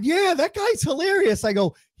God, yeah, that guy's hilarious. I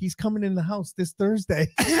go, he's coming in the house this Thursday.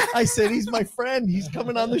 I said, he's my friend. He's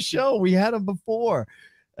coming on the show. We had him before.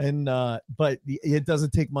 And but it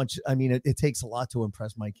doesn't take much. I mean, it takes a lot to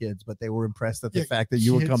impress my kids, but they were impressed at the fact that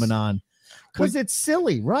you were coming on. Because it's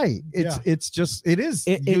silly, right? You're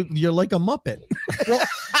like a Muppet.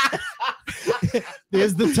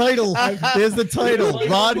 There's the title. There's the title.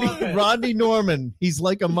 Rodney Norman. He's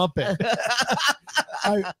like a Muppet.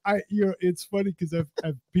 It's funny because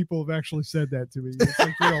people have actually said that to me. It's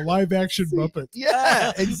like live action Muppet.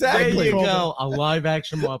 Yeah, exactly. There you go. A live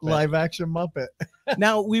action Muppet. Live action Muppet.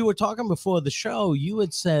 Now, we were talking before the show. You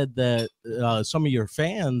had said that some of your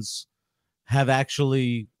fans have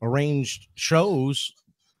actually arranged shows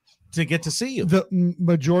to get to see you. The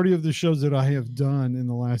majority of the shows that I have done in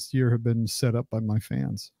the last year have been set up by my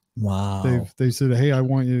fans. Wow. They said, hey, I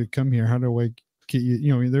want you to come here. How do I get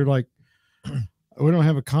you? They're like, we don't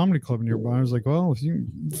have a comedy club nearby. I was like, well, if you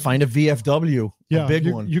find a VFW, a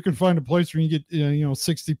big one. You can find a place where you get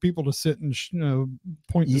 60 people to sit and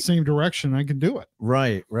point the same direction. I can do it.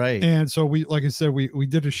 Right. And so like I said, we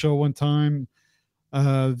did a show one time.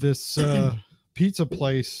 This pizza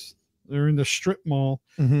place, they're in the strip mall.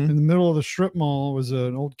 In the middle of the strip mall was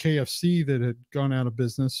an old KFC that had gone out of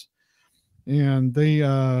business, and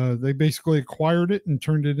they basically acquired it and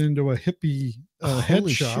turned it into a hippie head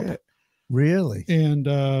shop. Shit. Really? And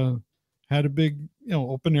had a big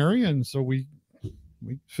open area, and so we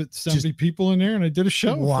fit 70 people in there, and I did a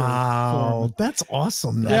show. Wow, that's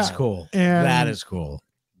awesome. That's cool. And that is cool.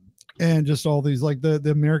 And just all these, like the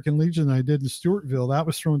American Legion I did in Stewartville, that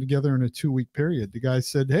was thrown together in a 2-week period. The guy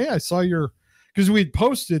said, hey, I saw because we'd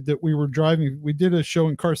posted that we were driving. We did a show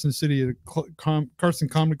in Carson City at Carson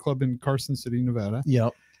Comedy Club in Carson City, Nevada.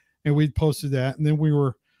 Yep. And we'd posted that. And then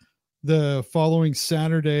the following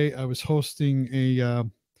Saturday, I was hosting a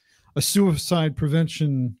suicide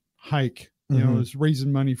prevention hike You know, is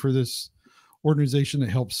raising money for this organization that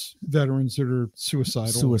helps veterans that are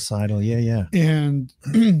suicidal. Yeah. And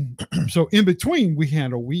so in between, we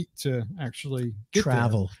had a week to actually get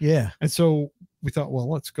Travel. there. Yeah. And so we thought, well,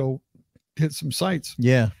 let's go hit some sites.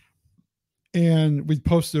 Yeah. And we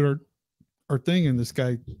posted our thing, and this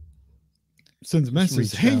guy sends a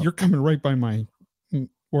message, hey, you're coming right by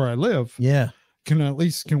where I live. Yeah. Can we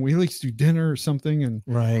at least do dinner or something? And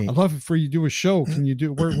right. I'd love it for you to do a show. Can you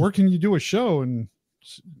do where can you do a show? And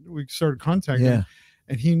we started contacting him,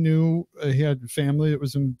 and he knew he had family that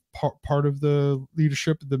was in part of the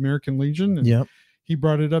leadership of the American Legion. And he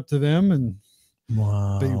brought it up to them, and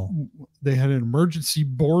they had an emergency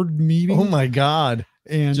board meeting. Oh my God.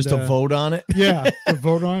 And just a vote on it. Yeah. A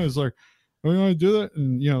vote on it. It's like, we're going to do that.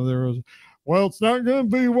 And there was, well, it's not going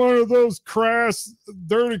to be one of those crass,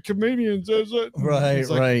 dirty comedians, is it? Right.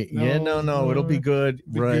 Like, right. No. It'll be good.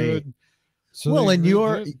 Right. Good. So well, and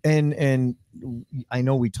you're and I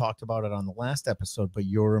know we talked about it on the last episode, but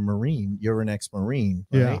you're a Marine. You're an ex-Marine,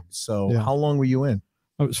 right? Yeah. So how long were you in?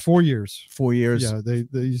 It was 4 years. 4 years. Yeah,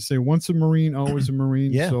 they say once a Marine, always a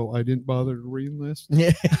Marine. So I didn't bother to re-enlist.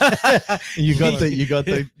 Yeah, you got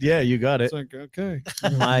it. It's like, okay.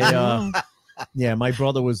 My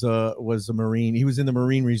brother was a Marine. He was in the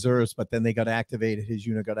Marine Reserves, but then they got activated. His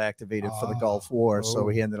unit got activated for the Gulf War, so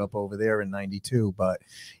he ended up over there in '92. But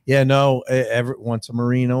once a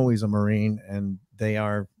Marine, always a Marine, and they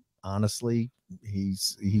are honestly.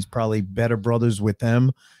 He's probably better brothers with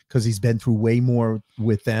them because he's been through way more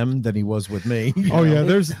with them than he was with me. Yeah,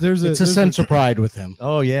 there's a sense of pride with him.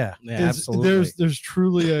 Oh yeah, absolutely. There's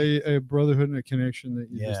truly a brotherhood and a connection that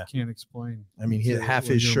you just can't explain. I mean, half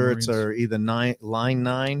his shirts are either line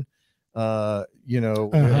 9,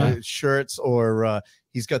 shirts, or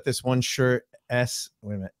he's got this one shirt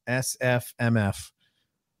SFMF.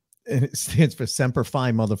 And it stands for Semper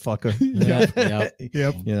Fi, motherfucker.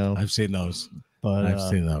 Yep. I've seen those. But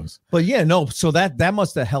so that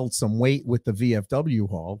must have held some weight with the VFW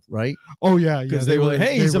hall, right? Oh yeah, because they were like,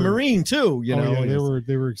 hey, he's a Marine too. They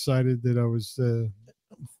were excited that I was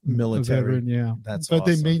military. A veteran, That's but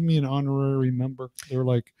awesome. they made me an honorary member. They were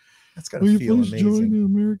like, that's gotta feel amazing. Join the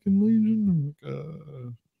American Legion. I'm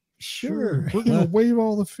like, sure. We're gonna waive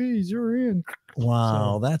all the fees. You're in.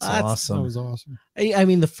 Wow, that's awesome. That was awesome. I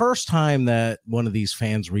mean, the first time that one of these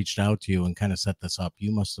fans reached out to you and kind of set this up,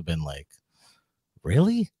 you must have been like,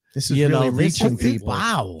 really? This is really reaching people.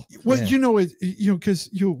 Wow. Well, because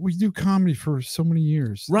we do comedy for so many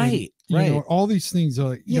years. Right. And, all these things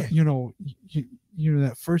are like,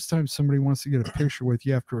 that first time somebody wants to get a picture with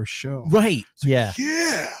you after a show. Right. Yeah.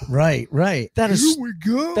 Right. That is, here we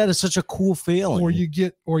go. That is such a cool feeling. Or you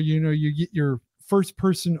get your first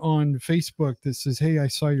person on Facebook that says, hey, I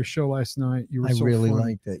saw your show last night. You were so really funny.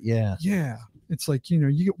 liked it. Yeah. Yeah. It's like,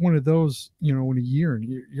 you get one of those, in a year, and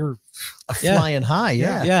you're flying high.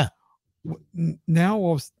 Yeah.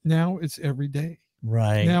 Now it's every day.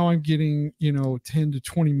 Right. Now I'm getting, 10 to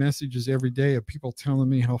 20 messages every day of people telling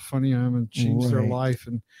me how funny I am and change their life.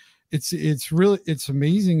 And it's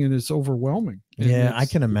amazing, and it's overwhelming. And I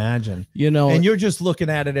can imagine. And you're just looking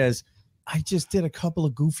at it as, I just did a couple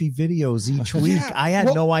of goofy videos each week. I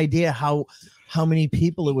had no idea how many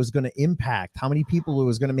people it was going to impact, how many people it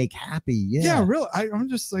was going to make happy. Yeah, really. I'm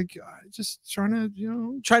just like, just trying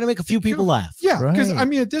to make a few people laugh. Yeah, because I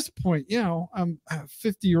mean, at this point, I'm a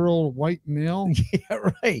 50-year-old white male.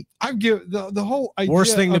 Yeah, right. I give the whole idea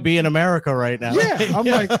worst thing to be in America right now. Yeah, I'm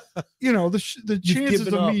like, the chances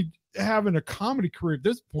of me having a comedy career at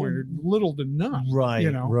this point are little to none. Right.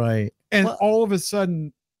 Right. And all of a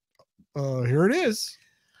sudden, here it is.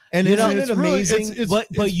 And it's amazing? Really,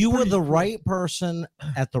 but you were the right person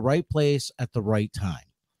at the right place at the right time.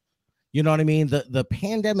 You know what I mean? The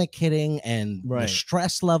pandemic hitting and the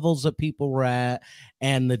stress levels that people were at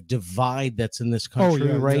and the divide that's in this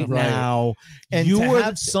country now. And you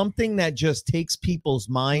have something that just takes people's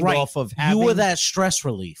mind off of having. You were that stress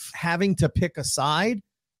relief. Having to pick a side.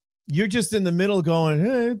 You're just in the middle going,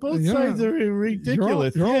 hey, both sides are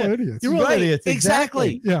ridiculous. You're all idiots. You're all idiots.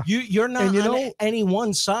 Exactly. Yeah. You're not on any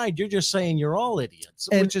one side. You're just saying you're all idiots,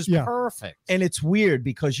 which is perfect. And it's weird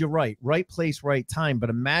because you're right. Right place, right time. But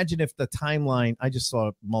imagine if the timeline, I just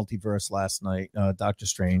saw Multiverse last night, Doctor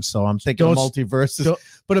Strange. So I'm thinking multiverses.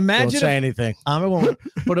 But imagine don't say anything. I won't.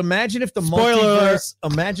 But imagine if the multiverse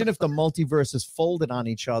is folded on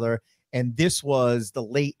each other. And this was the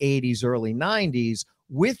late 80s, early 90s.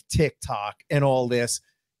 With TikTok and all this,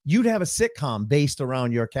 you'd have a sitcom based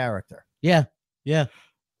around your character. Yeah. You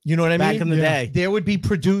know what I mean? Back in the day. There would be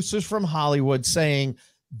producers from Hollywood saying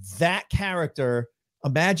that character,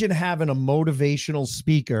 imagine having a motivational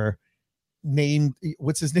speaker named,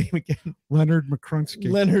 what's his name again? Leonard McCruntsky.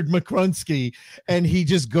 Leonard McCruntsky, and he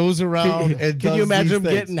just goes around and Can you does imagine these him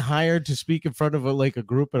things. getting hired to speak in front of like a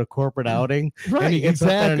group at a corporate outing? Right, And he gets up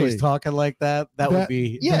there and exactly. he's talking like that. That would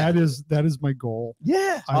be Yeah. That is my goal.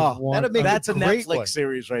 Yeah. I want- that'd make that's a a great Netflix one.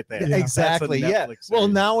 series right there. Yeah, That's a exactly. Yeah. Netflix Well,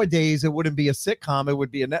 series. nowadays it wouldn't be a sitcom; it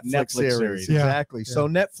would be a Netflix series. Yeah. Exactly. So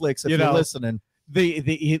Netflix, if You you're know, listening,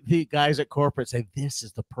 the guys at corporate say this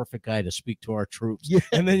is the perfect guy to speak to our troops. Yeah.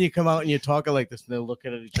 And then you come out and you're talking like this, and they're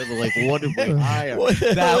looking at each other like, "What did we hire?" What the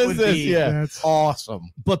hell That is would this? be Yeah. That's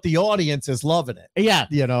awesome. but the audience is loving it. Yeah,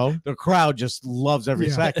 You know, the crowd just loves every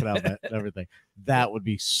Yeah. second of it. And everything that would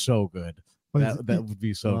be so good. That would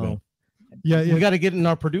be so Wow. good. yeah. We got to get in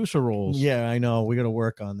our producer roles. yeah, I know. We got to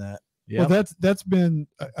work on that. Yeah. Well, that's been,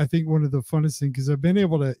 I think, one of the funnest things, because I've been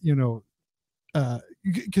able to,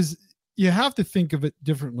 because you have to think of it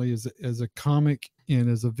differently as a comic and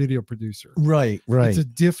as a video producer. Right. Right. It's a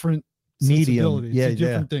different Medium. sensibility. It's Yeah, a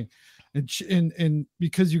different thing, and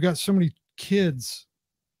because you got so many kids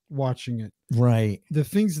watching it, right. the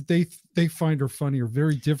things that they find are funny are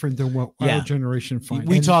very different than what Yeah. our generation finds.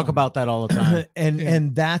 we funny. talk about that all the time.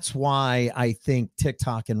 And that's why I think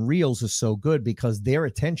TikTok and Reels is so good, because their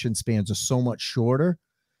attention spans are so much shorter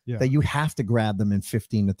Yeah. that you have to grab them in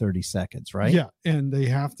 15 to 30 seconds, right? Yeah, and they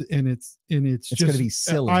have to, and it's It's just gonna be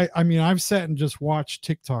silly. I mean, I've sat and just watched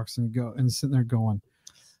TikToks and sitting there going,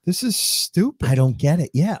 "This is stupid." I don't get it.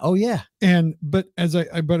 Yeah. Oh yeah. But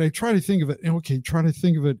I try to think of it, and try to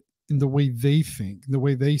think of it in the way they think, the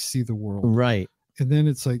way they see the world, Right. and then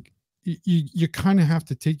it's like you kind of have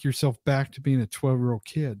to take yourself back to being a 12-year-old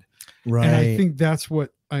kid. Right. And I think that's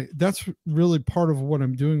really part of what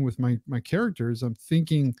I'm doing with my characters. I'm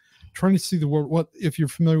trying to see the world. What if you're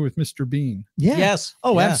familiar with Mr. Bean? yeah. Yes.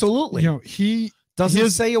 Oh, Yeah. absolutely. He Doesn't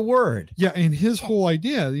say a word. Yeah, and his whole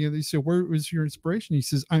idea, they said, "Where was your inspiration?" He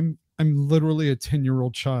says, "I'm literally a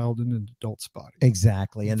 10-year-old child in an adult's body."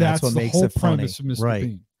 Exactly. And that's what the makes whole it funny. premise of Mr. Right.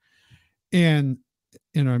 Bean. And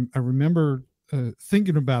I remember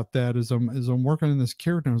thinking about that as I'm working on this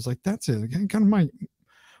character. I was like, "That's it." Again, kind of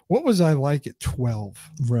what was I like at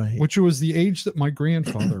 12? Right. Which was the age that my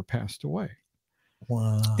grandfather passed away.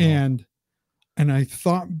 Wow. And I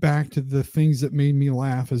thought back to the things that made me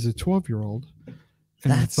laugh as a 12-year-old, and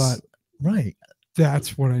That's I thought, right.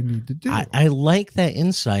 that's what I need to do. I like that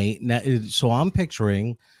insight. Now, so I'm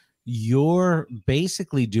picturing you're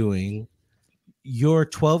basically doing your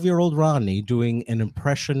 12-year-old Rodney doing an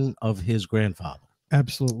impression of his grandfather.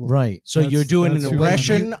 Absolutely. Right. So you're doing an that's who I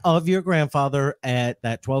impression of your grandfather at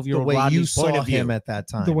that The 12-year-old way you Rodney's point saw of view him at that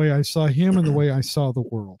time. The way I saw him and the way I saw the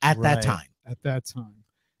world at that Right. time. at that time.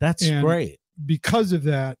 That's And- great. Because of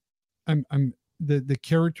that, I'm the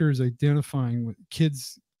character is identifying with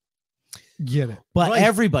kids. Get it? But Right.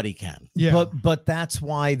 everybody can. Yeah. But that's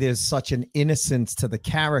why there's such an innocence to the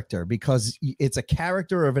character, because it's a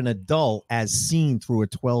character of an adult as seen through a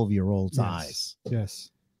 12-year-old's Yes. eyes. Yes.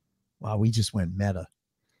 Wow, we just went meta.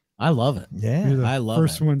 I love it. Yeah. You're the I love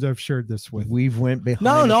first it. ones I've shared this with. We've went behind.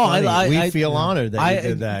 No, the no, funny. We I- feel honored that I- you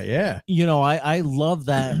did that. Yeah. You know, I love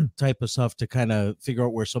that type of stuff to kind of figure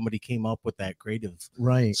out where somebody came up with that creative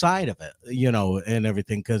Right. side of it, you know, and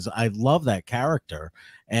everything, because I love that character.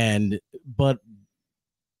 But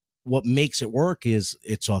what makes it work is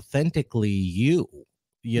it's authentically you.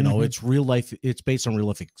 You know, Mhm. it's real life. It's based on real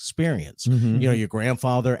life experience. Mhm. You know, your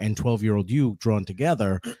grandfather and 12-year-old you drawn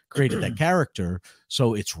together created that character.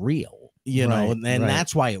 So it's real, you know, Right, and right.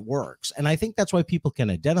 that's why it works. And I think that's why people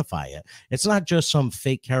can identify it. It's not just some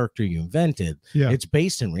fake character you invented. Yeah. It's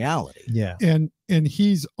based in reality. Yeah. And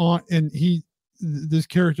he's on, and this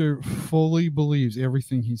character fully believes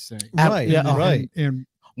everything he's saying. Right. yeah, right. And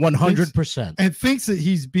 100%. thinks that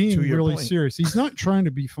he's being To your really point. serious. He's not trying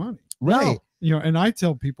to be funny. Right. And I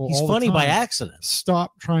tell people He's all the funny by time, accident.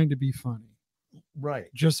 stop trying to be funny. Right.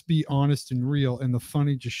 Just be honest and real, and the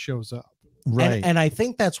funny just shows up. Right. And I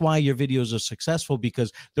think that's why your videos are successful,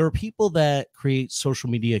 because there are people that create social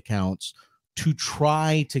media accounts to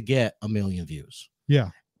try to get 1 million views. Yeah.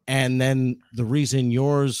 And then the reason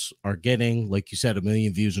yours are getting, like you said, 1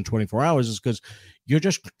 million views in 24 hours is because you're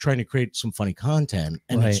just trying to create some funny content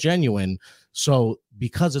and it's Right. genuine. So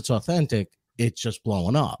because it's authentic, it's just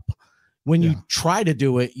blowing up. When you Yeah. try to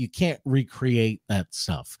do it, you can't recreate that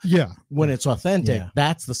stuff. Yeah. When it's authentic, Yeah.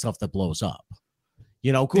 that's the stuff that blows up.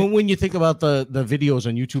 You know, when you think about the videos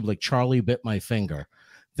on YouTube, like Charlie Bit My Finger,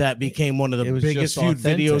 that became one of It the was biggest just viewed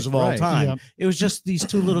videos authentic, of all right. time. Yeah. It was just these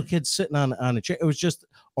two little kids sitting on a chair. It was just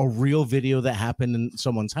a real video that happened in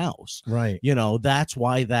someone's house. Right. You know, that's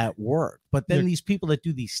why that worked. But then Yeah. these people that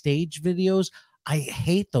do these stage videos, I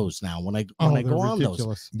hate those now. When I Oh, go they're on those,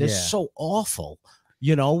 ridiculous. they're Yeah. so awful.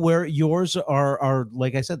 You know, where yours are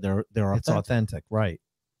like I said, they're It's authentic, right?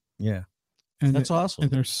 Yeah. And That's awesome.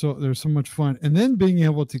 And they're so much fun. And then being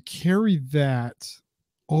able to carry that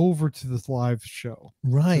over to this live show.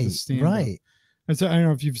 Right. stand-up. Right. And so I don't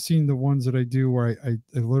know if you've seen the ones that I do where I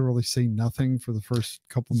literally say nothing for the first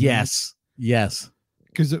couple minutes. Yes.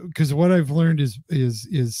 Because what I've learned is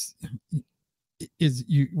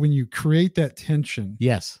you when you create that tension.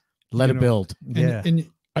 Yes. Let it build. And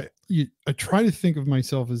I try to think of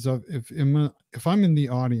myself as if I'm in the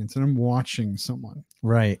audience and I'm watching someone.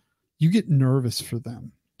 Right. You get nervous for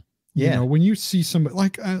them. Yeah. You know, when you see somebody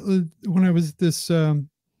like when I was at this thing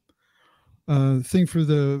for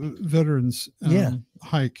the veterans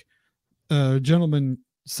hike, a gentleman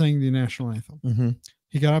sang the national anthem. Mm-hmm.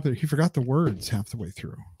 He got up there. He forgot the words half the way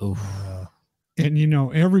through. And,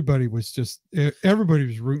 everybody was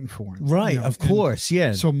rooting for him. Right. Of course.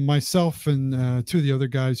 Yeah. So myself and two of the other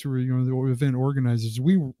guys who were, the event organizers,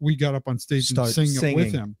 we got up on stage and singing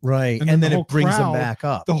with him. Right. And then it brings them back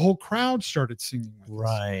up. The whole crowd started singing with us.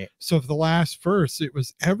 Right. So for the last verse, it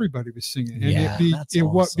was everybody was singing. And that's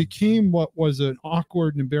awesome. What became what was an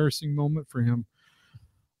awkward and embarrassing moment for him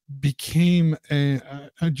became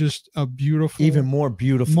just a beautiful, even more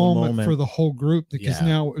beautiful moment for the whole group, because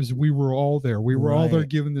now we were all there. We were all there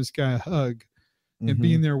giving this guy a hug and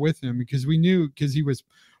being there with him, because we knew, because he was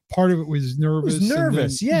part of it was nervous.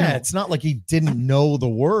 It's not like he didn't know the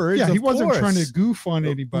words. Yeah, he wasn't trying to goof on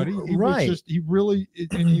anybody. He was just,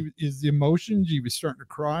 his emotions, he was starting to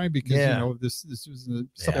cry because this was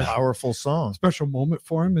a powerful song, special moment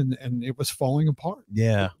for him, and it was falling apart.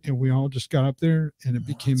 Yeah. And we all just got up there and it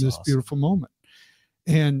became this beautiful moment.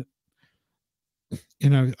 And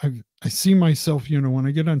I see myself, when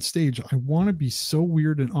I get on stage, I want to be so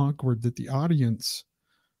weird and awkward that the audience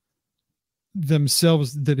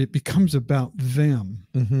themselves, that it becomes about them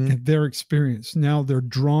and their experience. Now they're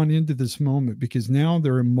drawn into this moment because now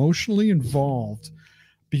they're emotionally involved.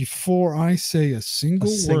 Before I say a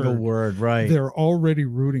single word, right? They're already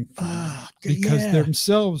rooting for me because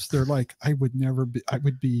themselves, they're like, I would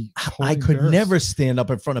could never stand up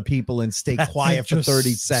in front of people and stay quiet for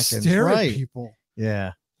 30 seconds. Stare at people.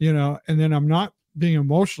 Yeah. And then I'm not being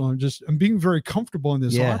emotional. I'm being very comfortable in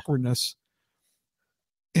this awkwardness.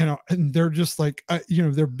 And they're just like,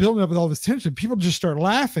 they're building up with all this tension. People just start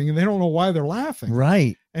laughing and they don't know why they're laughing.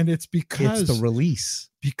 Right. And it's because it's the release,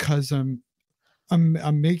 because I'm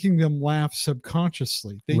making them laugh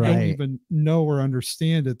subconsciously. They don't even know or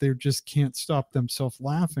understand it. They just can't stop themselves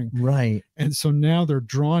laughing. Right. And so now they're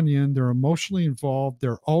drawn in, they're emotionally involved.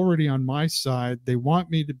 They're already on my side. They want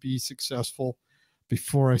me to be successful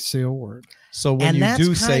before I say a word. So when you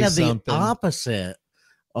do say something, the opposite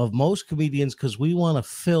of most comedians, because we want to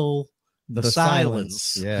fill the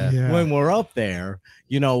silence. Yeah. When we're up there,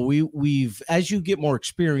 we've as you get more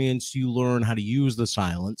experience, you learn how to use the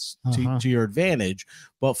silence to your advantage.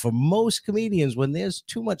 But for most comedians, when there's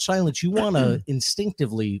too much silence, you want to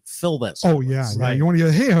instinctively fill that silence. Oh yeah, right. You want to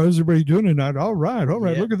go, hey, how's everybody doing tonight? All right.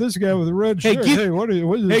 Look at this guy with the red shirt. What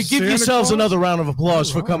is this, give yourselves Claus? another round of applause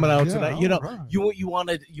for coming out tonight. Right. You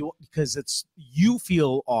wanted because you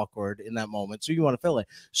feel awkward in that moment, so you want to fill it.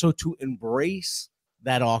 So to embrace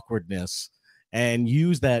that awkwardness and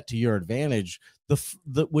use that to your advantage.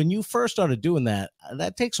 When you first started doing that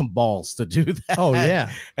takes some balls to do that. Oh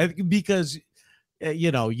yeah. Because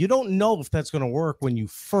you don't know if that's going to work when you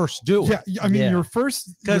first do it. Yeah, I mean your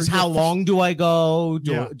first, because how long do I go?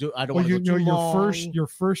 I don't want to go too long. Your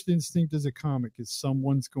first instinct as a comic is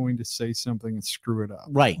someone's going to say something and screw it up.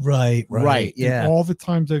 Right. Yeah. And all the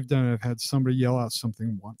times I've done it, I've had somebody yell out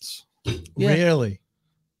something once. Yeah. Really?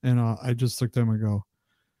 And I just looked at them and go,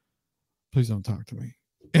 please don't talk to me.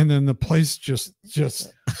 And then the place just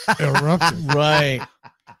erupted. Right.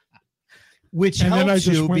 Which and helps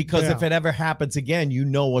you because if it ever happens again, you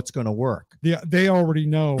know what's going to work. Yeah, they already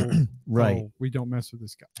know. Right. Oh, we don't mess with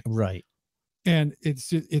this guy. Right. And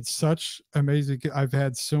it's such amazing. I've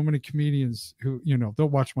had so many comedians who, they'll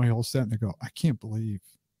watch my whole set and they go, I can't believe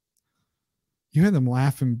you had them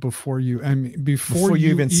laughing before you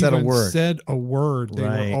even said a word. They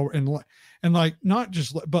were all, and like not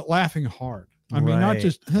just, but laughing hard. I mean, not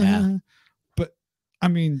just, but I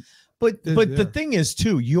mean, but the thing is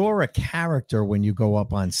too, you're a character when you go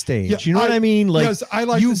up on stage. Yeah, you know what I mean? Like, yes, I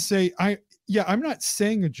like to say, I'm not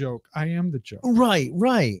saying a joke. I am the joke.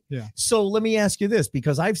 Right. Yeah. So let me ask you this,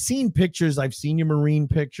 because I've seen pictures, I've seen your Marine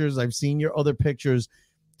pictures, I've seen your other pictures.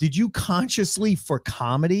 Did you consciously, for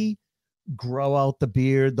comedy, grow out the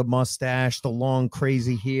beard, the mustache, the long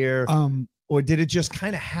crazy hair, or did it just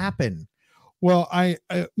kind of happen? Well,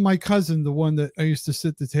 my cousin, the one that I used to sit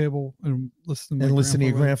at the table and listen to,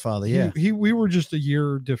 your grandfather. Yeah. We were just a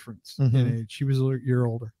year difference in age. He was a year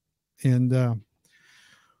older. And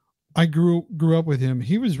I grew up with him.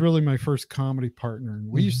 He was really my first comedy partner. And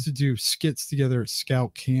we used to do skits together at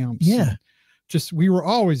scout camps. Yeah. We were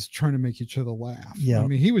always trying to make each other laugh. Yeah. I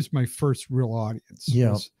mean, he was my first real audience.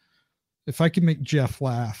 Yeah. If I could make Jeff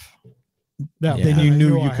laugh, then you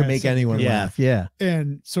knew you could make anyone laugh. Yeah.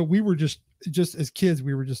 And so we were just as kids,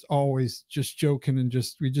 we were just always just joking and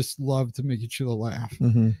we just loved to make each other laugh.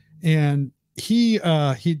 And he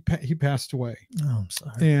passed away. Oh, I'm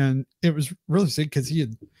sorry. And it was really sick because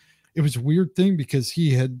it was a weird thing because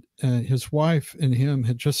he had his wife and him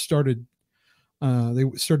had just started. They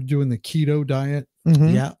started doing the keto diet.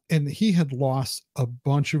 Yeah. And he had lost a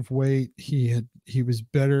bunch of weight. He was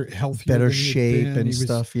healthier, better shape and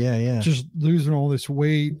stuff. Yeah. Just losing all this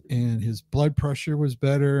weight, and his blood pressure was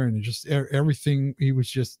better, and just everything. He was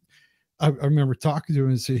just, I remember talking to him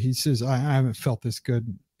and he says, I haven't felt this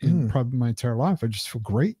good in probably my entire life. I just feel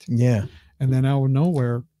great. Yeah. And then out of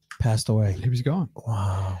nowhere, passed away. He was gone.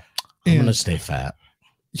 Wow. I'm going to stay fat.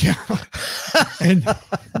 Yeah.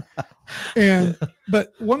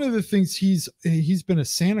 But one of the things he's been a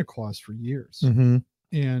Santa Claus for years, and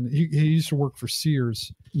he used to work for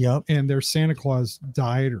Sears. Yep. And their Santa Claus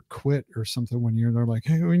died or quit or something one year. And they're like,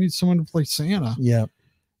 hey, we need someone to play Santa. Yep.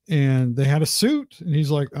 And they had a suit, and he's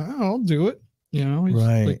like, oh, I'll do it. He's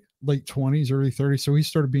right. late 20s, early 30s. So he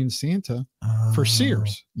started being Santa for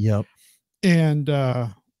Sears. Yep. And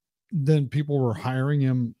then people were hiring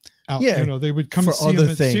him out. Yeah, they would come for see him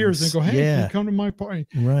at things. Sears and go, hey, can you come to my party?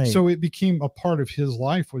 Right. So it became a part of his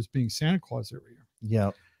life was being Santa Claus every year.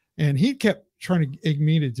 Yep. And he kept trying to egg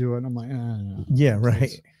me to do it. And I'm like, no. Yeah,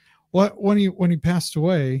 right. Well, when he passed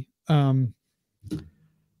away, I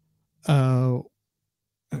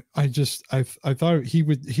thought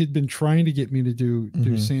he'd been trying to get me to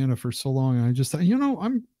do Santa for so long. And I just thought,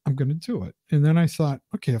 I'm going to do it. And then I thought,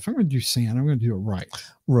 okay, if I'm going to do Santa, I'm going to do it right.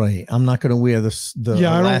 Right. I'm not going to wear the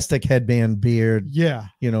elastic headband beard. Yeah.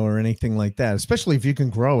 Or anything like that, especially if you can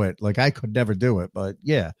grow it. Like I could never do it, but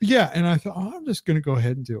yeah. Yeah. And I thought, I'm just going to go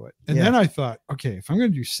ahead and do it. And then I thought, okay, if I'm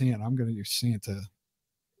going to do Santa, I'm going to do Santa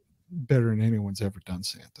better than anyone's ever done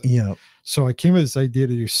Santa. Yeah. So I came with this idea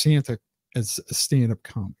to do Santa as a stand-up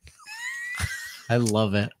comic. I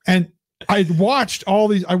love it. And I'd watched all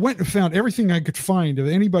these. I went and found everything I could find of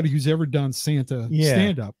anybody who's ever done Santa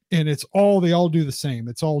stand-up, and they all do the same.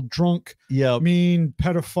 It's all drunk, mean,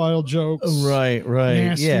 pedophile jokes. Right.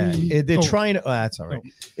 Nasty. Yeah. They're trying to. That's all right.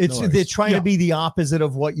 They're trying to be the opposite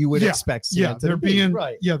of what you would expect Santa to be.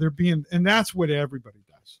 Right. Yeah, they're being, and that's what everybody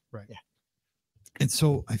does. Right. Yeah. And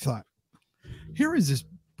so I thought, here is this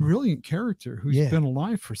brilliant character who's been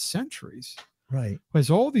alive for centuries. Right. Has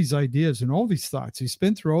all these ideas and all these thoughts. He's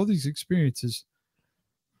been through all these experiences.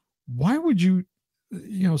 Why would you,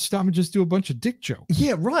 stop and just do a bunch of dick jokes?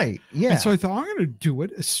 Yeah, right. Yeah. And so I thought, I'm going to do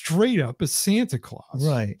it straight up as Santa Claus.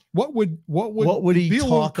 Right. What would he be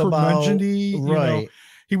talk about? Right.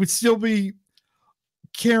 He would still be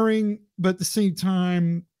caring, but at the same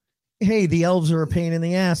time, hey, the elves are a pain in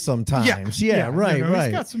the ass sometimes. Yeah, right.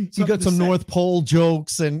 He got some North Pole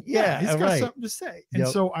jokes and he's got something to say. And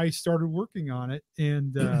so I started working on it,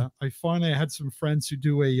 and I finally had some friends who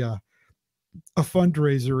do a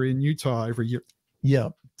fundraiser in Utah every year. Yeah,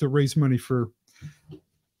 to raise money for.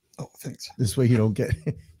 Oh, thanks. This way you don't get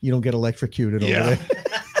electrocuted over there.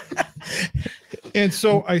 And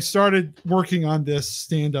so I started working on this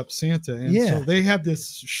stand-up Santa, and so they had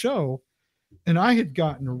this show. And I had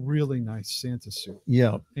gotten a really nice Santa suit.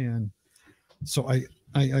 Yeah. And so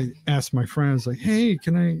I asked my friends, like, hey,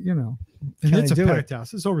 can I, and it's a packed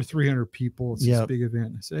house. It's over 300 people. It's this big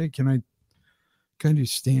event. I said, hey, can I do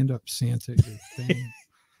stand-up Santa thing?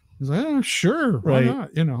 He's like, oh, sure. Why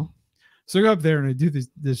not? So I go up there and I do this,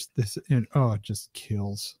 and it just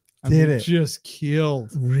kills. It just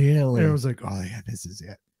killed. Really? And I was like, oh yeah, this is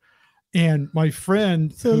it. And my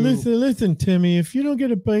friend, listen, Timmy. If you don't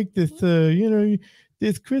get a bike this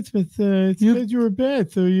Christmas, it's because you were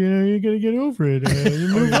bad. So you got to get over it. You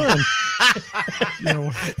move on.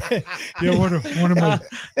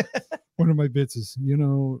 One of my bits is,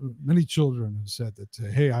 many children have said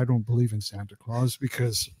that, hey, I don't believe in Santa Claus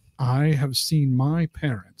because I have seen my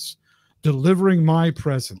parents delivering my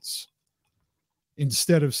presents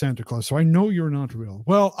instead of Santa Claus. So I know you're not real.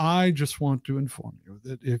 Well, I just want to inform you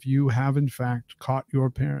that if you have in fact caught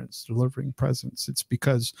your parents delivering presents, it's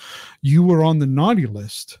because you were on the naughty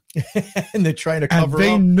list. And they're trying to cover and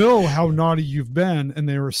they up. know how naughty you've been, and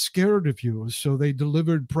they were scared of you. So they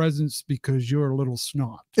delivered presents because you're a little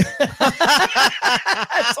snot.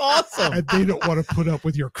 That's awesome. And they don't want to put up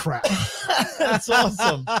with your crap. That's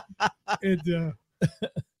awesome.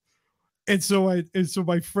 And so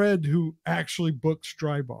my friend who actually books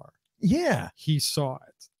Dry Bar, Yeah. he saw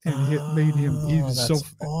it and it made him. He was so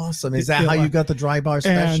awesome. Is that how you got the Dry Bar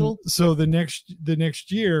special? And so the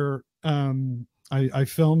next year, I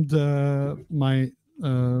filmed my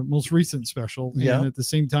most recent special, and at the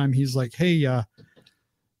same time, he's like, "Hey,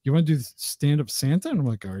 you want to do stand-up Santa?" And I'm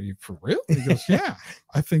like, "Are you for real?" And he goes, "Yeah,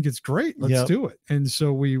 I think it's great. Let's do it." And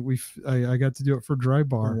so I got to do it for Dry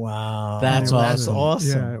Bar. Wow, That's awesome.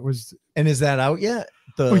 Yeah, it was. And is that out yet?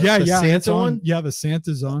 The Santa it's on, one? Yeah, the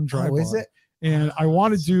Santa's on Dry Bar. Is it? And I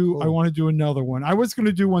want to do another one. I was going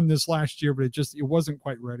to do one this last year, but it wasn't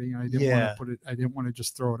quite ready. I didn't want to put it. I didn't want to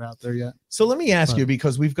just throw it out there yet. So let me ask you,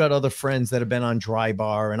 because we've got other friends that have been on Dry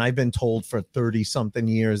Bar, and I've been told for 30 something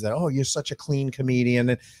years that, oh, you're such a clean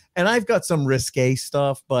comedian. And I've got some risque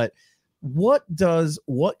stuff, but what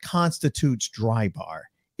constitutes Dry Bar?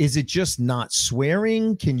 Is it just not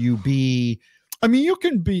swearing? Can you be? I mean, you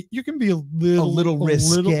can be a little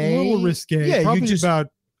risque. Yeah, probably you just about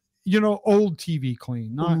old TV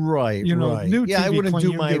clean, not right. New Yeah, TV I wouldn't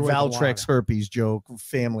clean, do my Valtrex herpes joke.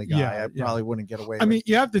 Family Guy, Yeah, I probably wouldn't get away. I mean,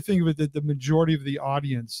 you have to think of it that the majority of the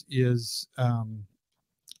audience is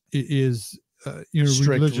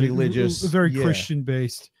strict religious, very Christian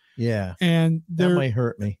based. Yeah, and that might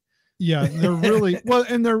hurt me. Yeah, they're really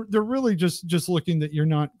and they're really just looking that you're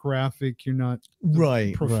not graphic, you're not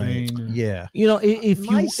profane. Right. Yeah.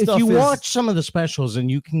 If you watch some of the specials,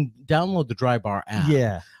 and you can download the Dry Bar app.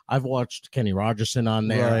 Yeah. I've watched Kenny Rogerson on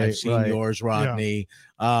there. I've seen yours, Rodney.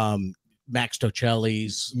 Max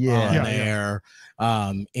Tocelli's on there.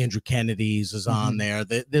 Andrew Kennedy's is on there.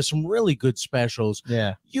 There's some really good specials.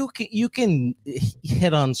 Yeah, you can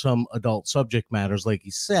hit on some adult subject matters, like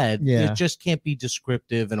he said. Yeah, it just can't be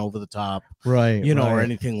descriptive and over the top, right? Or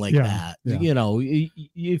anything like that. Yeah.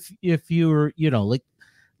 If you're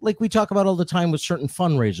like we talk about all the time with certain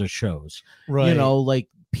fundraiser shows, right? Like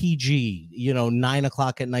PG, 9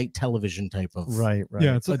 o'clock at night television type of right.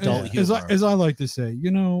 Yeah, it's adult humor. As I like to say,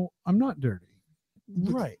 I'm not dirty,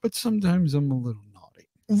 right? But sometimes I'm a little naughty.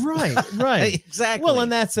 Right. Exactly. Well, and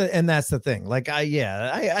that's the thing. Like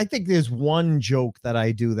I think there's one joke that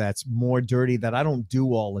I do that's more dirty that I don't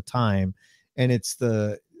do all the time, and it's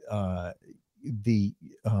the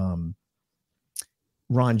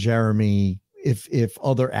Ron Jeremy. If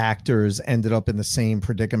other actors ended up in the same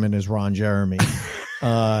predicament as Ron Jeremy.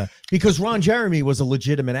 Because Ron Jeremy was a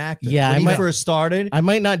legitimate actor. Yeah, when he first started. I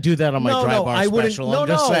might not do that on my Dry Bar special. I'm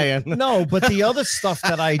just saying. No, but the other stuff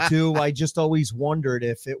that I do, I just always wondered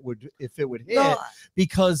if it would hit,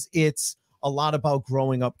 because it's a lot about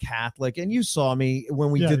growing up Catholic. And you saw me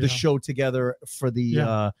when we did the show together for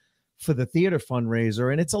the theater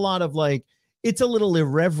fundraiser, and it's a lot of it's a little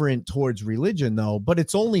irreverent towards religion, though, but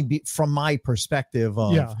it's only from my perspective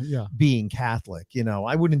of being Catholic.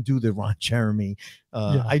 I wouldn't do the Ron Jeremy.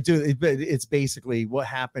 I do. It's basically what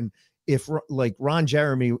happened if Ron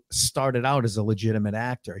Jeremy started out as a legitimate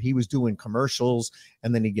actor. He was doing commercials,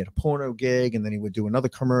 and then he'd get a porno gig, and then he would do another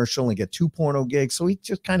commercial and get 2 porno gigs. So he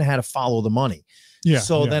just kind of had to follow the money.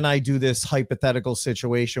 Then I do this hypothetical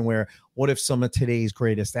situation where what if some of today's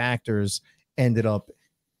greatest actors ended up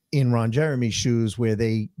in Ron Jeremy's shoes, where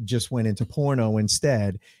they just went into porno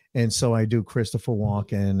instead. And so I do Christopher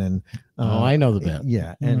Walken, and I know the bit.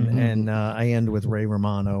 Yeah, and I end with Ray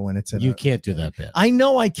Romano, and it's you can't do that bit. I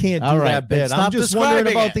know I can't do that bit. I'm just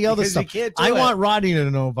wondering about the other stuff. I want Rodney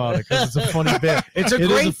to know about it because it's a funny bit. It's a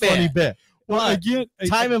great funny bit. Well, again,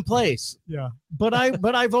 time and place. Yeah, but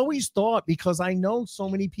I've always thought, because I know so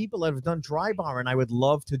many people that have done Dry Bar, and I would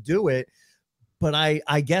love to do it. But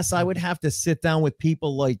I guess I would have to sit down with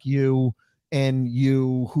people like you and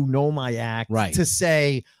you who know my act to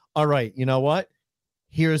say, all right, you know what?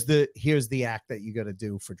 Here's the act that you got to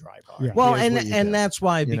do for Dry Bar. Yeah. Well, and that's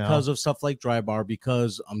why, because of stuff like Dry Bar,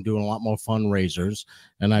 because I'm doing a lot more fundraisers,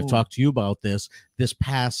 and I've talked to you about this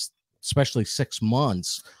past, especially 6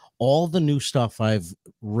 months, all the new stuff I've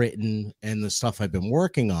written and the stuff I've been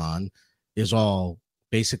working on is all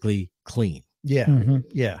basically clean. Yeah.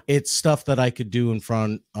 Yeah. It's stuff that I could do in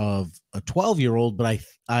front of a 12-year-old, but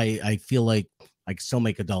I feel like I can still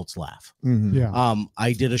make adults laugh. Mm-hmm. Yeah.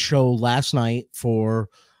 I did a show last night for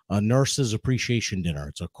a nurses appreciation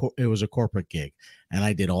dinner. It was a corporate gig, and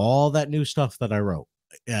I did all that new stuff that I wrote.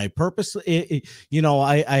 I purposely,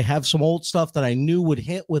 I have some old stuff that I knew would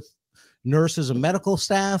hit with nurses and medical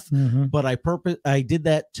staff, but I did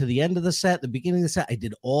that to the end of the set, the beginning of the set. I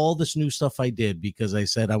did all this new stuff I did because I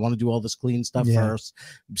said I want to do all this clean stuff first,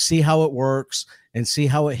 see how it works and see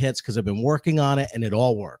how it hits, because I've been working on it and it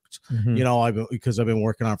all worked. Because I've been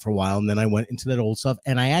working on it for a while, and then I went into that old stuff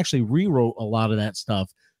and I actually rewrote a lot of that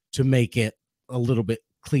stuff to make it a little bit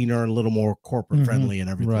cleaner and a little more corporate friendly and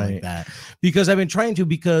everything like that, because I've been trying to,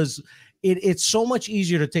 because it's so much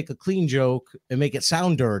easier to take a clean joke and make it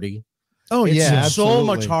sound dirty. Oh, it's so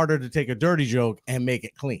much harder to take a dirty joke and make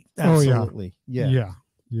it clean. Absolutely. Yeah.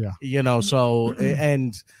 So,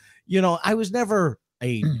 and, I was never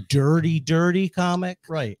a dirty comic.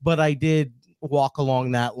 Right. But I did walk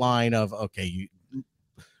along that line of, okay,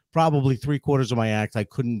 probably 3/4 of my act I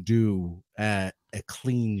couldn't do at a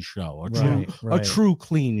clean show, a true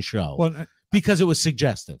clean show. Well, because it was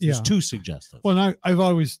suggestive. It was Yeah. too suggestive. Well, I've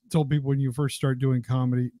always told people when you first start doing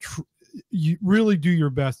comedy, you really do your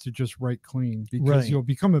best to just write clean, because you'll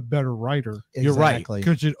become a better writer. You're right.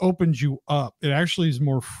 Because it opens you up. It actually is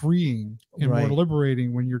more freeing and more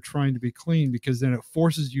liberating when you're trying to be clean, because then it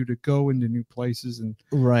forces you to go into new places and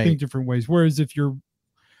think different ways. Whereas if you're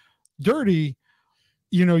dirty,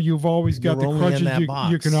 you've always got the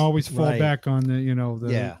crutches. You can always fall back on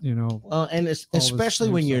the, Well, and especially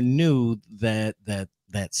when you're new,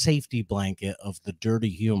 that safety blanket of the dirty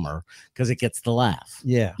humor, because it gets the laugh.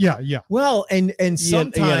 Yeah. Well, and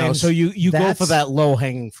sometimes so you go for that low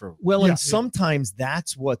hanging fruit. Well, and sometimes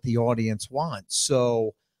that's what the audience wants.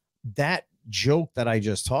 So that joke that I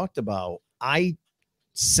just talked about, I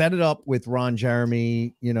set it up with Ron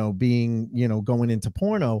Jeremy, being, going into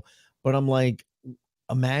porno, but I'm like,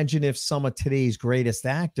 imagine if some of today's greatest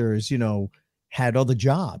actors, had other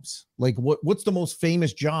jobs. Like what's the most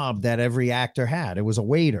famous job that every actor had? It was a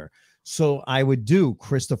waiter. So I would do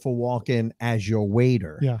Christopher Walken as your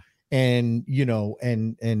waiter. Yeah. And,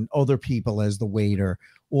 and other people as the waiter,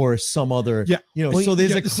 or some other, so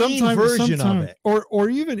there's a clean version of it. Or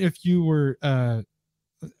even if you were,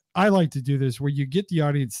 I like to do this where you get the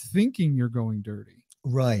audience thinking you're going dirty.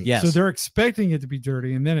 Right. Yes. So they're expecting it to be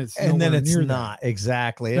dirty, and then it's not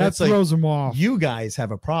exactly. That throws them off. You guys have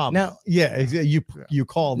a problem. Now, you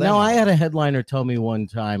call them. Now, out. I had a headliner tell me one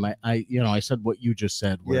time. I said what you just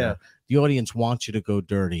said. Where the audience wants you to go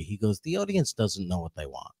dirty. He goes, the audience doesn't know what they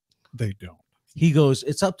want. They don't. He goes,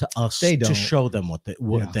 it's up to us to show them what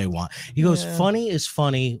they want. He goes, funny is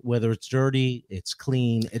funny, whether it's dirty, it's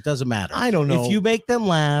clean, it doesn't matter. I don't know. If you make them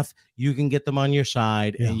laugh, you can get them on your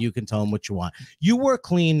side and you can tell them what you want. You work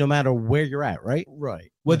clean no matter where you're at, right?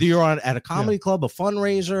 Right. Whether you're at a comedy club, a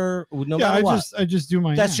fundraiser, no matter what. I just do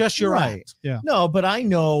my That's just your act. Yeah. No, but I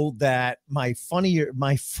know that my funnier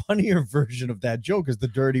version of that joke is the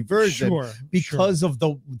dirty version because of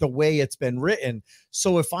the way it's been written.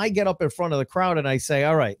 So if I get up in front of the crowd and I say,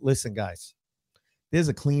 all right, listen, guys, there's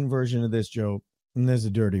a clean version of this joke and there's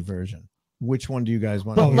a dirty version. Which one do you guys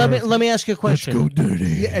want? Well, let me ask you a question. Let's go dirty.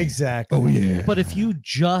 Yeah, exactly. Oh yeah. But if you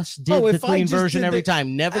just did the clean version every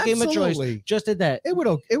time, never gave him a choice, just did that, you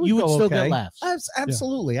would still get laughs.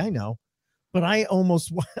 Absolutely, I know. But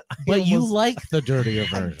you like the dirtier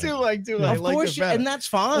version. I do. I like it better. And that's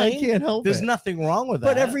fine. I can't help There's it. nothing wrong with that.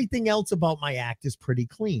 But everything else about my act is pretty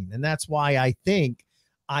clean, and that's why I think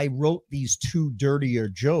I wrote these two dirtier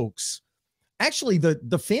jokes. Actually,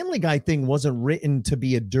 the Family Guy thing wasn't written to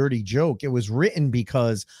be a dirty joke. It was written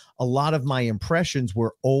because a lot of my impressions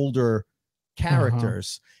were older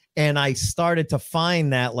characters. And I started to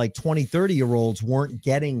find that like 20, 30-year-olds weren't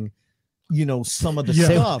getting, some of the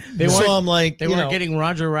stuff. I'm like, they weren't getting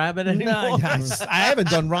Roger Rabbit anymore. I haven't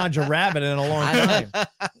done Roger Rabbit in a long time.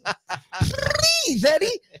 Please,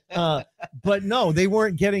 Eddie. But no, they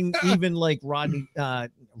weren't getting even like Rodney.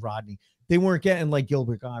 They weren't getting like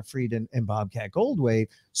Gilbert Gottfried and Bobcat Goldthwait.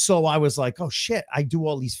 So I was like, oh shit, I do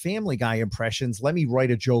all these Family Guy impressions. Let me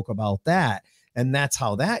write a joke about that. And that's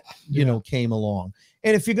how that, came along.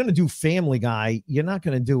 And if you're going to do Family Guy, you're not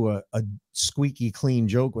going to do a squeaky clean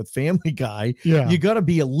joke with Family Guy. Yeah. You got to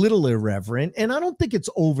be a little irreverent. And I don't think it's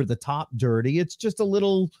over the top dirty. It's just a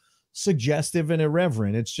little suggestive and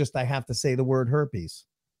irreverent. It's just, I have to say the word herpes.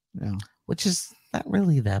 Yeah. Which is not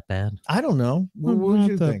really that bad. I don't know. What would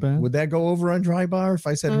you think? Bad. Would that go over on Dry Bar if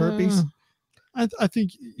I said herpes? I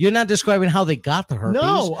think you're not describing how they got the herpes.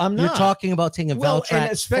 No, I'm not. You're talking about taking Valtrex, and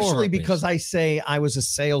especially because I say I was a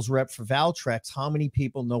sales rep for Valtrex. How many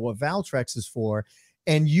people know what Valtrex is for?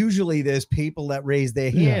 And usually there's people that raise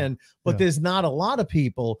their hand, but there's not a lot of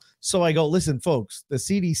people. So I go, listen, folks, the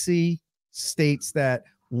CDC states that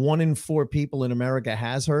 1 in 4 people in America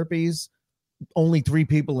has herpes. Only 3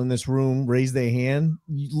 people in this room raise their hand.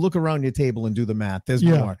 You look around your table and do the math. There's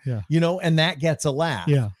more, and that gets a laugh.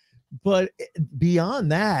 Yeah. But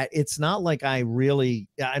beyond that, it's not like I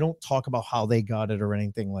don't talk about how they got it or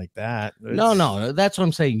anything like that. No, that's what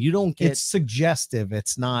I'm saying. You don't get. It's suggestive.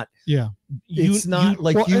 It's not. Yeah. It's not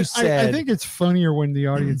like you said. I think it's funnier when the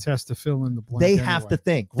audience has to fill in the blank. They have to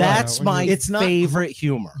think. That's my it's not favorite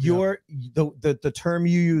humor. The term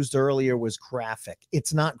you used earlier was graphic.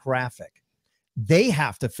 It's not graphic. They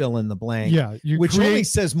have to fill in the blank. Yeah. Which only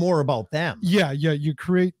says more about them. Yeah. You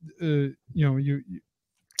create.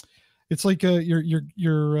 It's like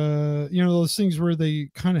you're those things where they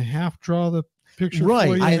kind of half draw the picture, right?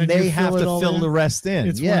 For you, and they have to fill in. the rest in.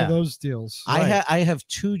 It's one of those deals. I have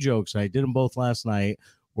 2 jokes. I did them both last night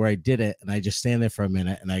where I did it, and I just stand there for a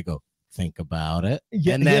minute and I go, think about it,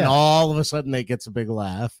 and then all of a sudden it gets a big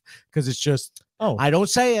laugh because it's just I don't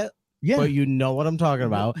say it. Yeah, but you know what I'm talking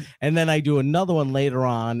about. And then I do another one later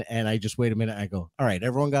on, and I just wait a minute. And I go, all right,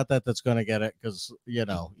 everyone got that? That's gonna get it because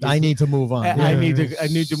I need to move on. I need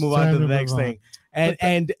to move on to the next thing.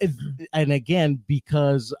 And again,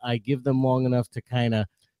 because I give them long enough to kind of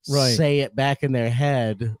say it back in their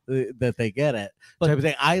head that they get it. But type of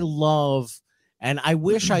thing. I love, and I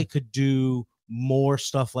wish I could do more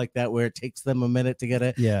stuff like that where it takes them a minute to get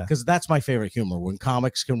it. Yeah, because that's my favorite humor when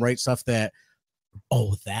comics can write stuff that.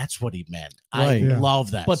 Oh, that's what he meant. I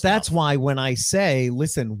love that. But stuff. That's why when I say,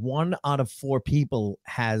 listen, 1 out of 4 people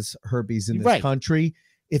has herpes in this country,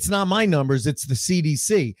 it's not my numbers, it's the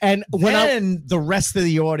CDC. And when the rest of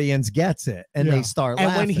the audience gets it and they start laughing.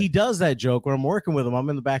 And when he does that joke, when I'm working with him, I'm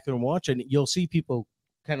in the back of the room watching, you'll see people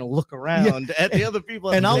kind of look around at the other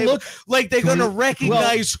people. And I'll look like they're going to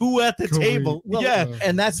recognize who at the table.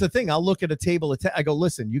 And that's the thing. I'll look at a table. I go,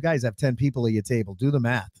 listen, you guys have 10 people at your table. Do the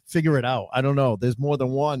math. Figure it out. I don't know. There's more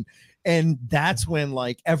than one. And that's when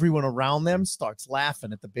like everyone around them starts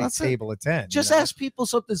laughing at the big table of 10. Just ask people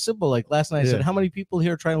something simple. Like last night I said, how many people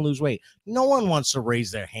here are trying to lose weight? No one wants to raise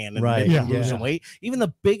their hand and admit losing weight. Even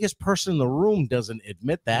the biggest person in the room doesn't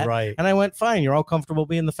admit that. Right. And I went, fine, you're all comfortable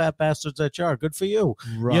being the fat bastards that you are. Good for you.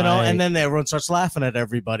 Right. And then everyone starts laughing at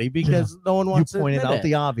everybody because no one wants to pointed admit out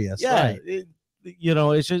the obvious. Yeah. Right.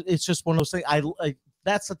 It's just one of those things. I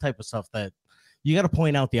that's the type of stuff that you got to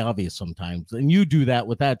point out the obvious sometimes, and you do that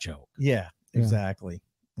with that joke. Yeah, exactly.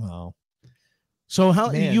 Wow. So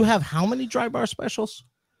you have how many dry bar specials?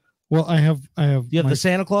 Well, I have. You have the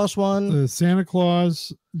Santa Claus one. The Santa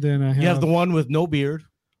Claus. Then I have. You have the one with no beard.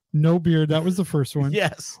 No beard. That was the first one.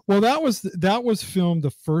 Yes. Well, that was filmed the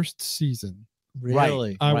first season.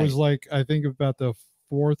 Really? I was like, I think about the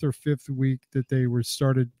 4th or 5th week that they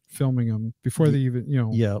started filming them before they even,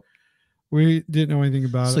 Yep. We didn't know anything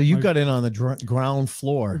about it. So you got in on the ground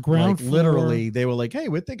floor. Ground floor. Literally, they were like, "Hey,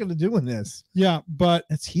 we're thinking of doing this." Yeah, but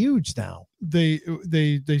that's huge now. They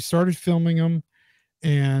started filming them,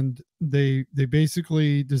 and they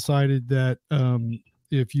basically decided that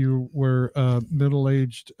if you were a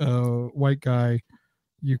middle-aged white guy,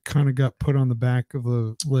 you kind of got put on the back of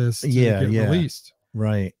the list. Yeah, get released.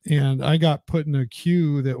 Right. And I got put in a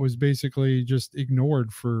queue that was basically just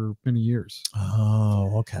ignored for many years.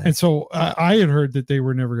 Oh, okay. And so I had heard that they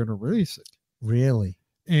were never going to release it. Really?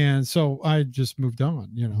 And so I just moved on,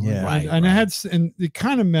 Yeah. And it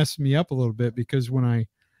kind of messed me up a little bit because when I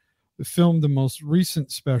filmed the most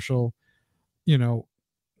recent special, now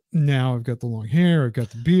I've got the long hair, I've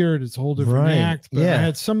got the beard, it's a whole different act. But I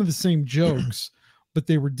had some of the same jokes, but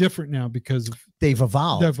they were different now because they've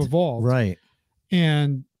evolved. Right.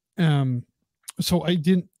 And so I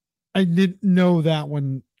didn't know that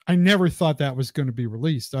one. I never thought that was going to be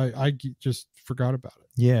released. I just forgot about it.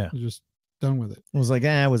 Yeah. I was just done with it. It was like,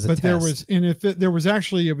 it was a test. There was, and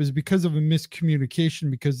it was because of a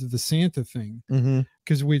miscommunication because of the Santa thing.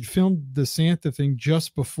 Because we'd filmed the Santa thing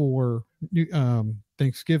just before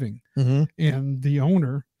Thanksgiving. And the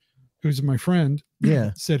owner, who's my friend,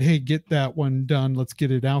 said, "Hey, get that one done. Let's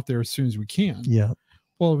get it out there as soon as we can." Yeah.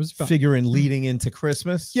 Well, it was about, figuring leading into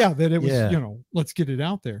Christmas. Yeah, that it was, let's get it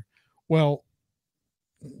out there. Well,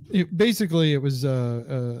 it was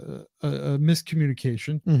a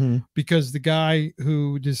miscommunication because the guy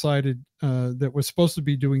who decided that was supposed to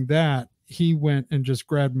be doing that, he went and just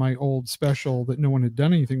grabbed my old special that no one had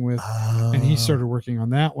done anything with, and he started working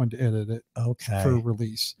on that one to edit it for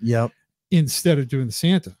release. Yep. Instead of doing the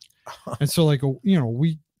Santa. And so like a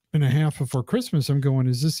week and a half before Christmas, I'm going,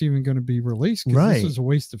 is this even going to be released? Because this is a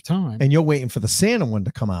waste of time. And you're waiting for the Santa one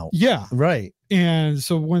to come out. Yeah. Right. And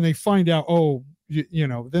so when they find out,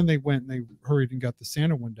 then they went and they hurried and got the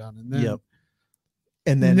Santa one done. And then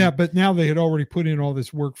And then but now they had already put in all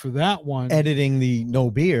this work for that one, editing the no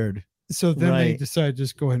beard. so then they Right. decided to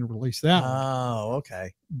just go ahead and release that one. Oh,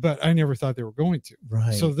 okay. But I never thought they were going to.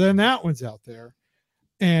 Right. So then that one's out there,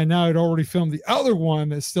 and now I'd already filmed the other one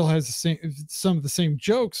that still has some of the same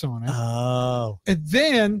jokes on it. Oh. And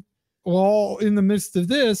then, well, in the midst of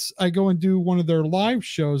this, I go and do one of their live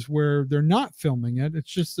shows where they're not filming it.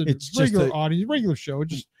 It's just a It's just regular a- audience, regular show,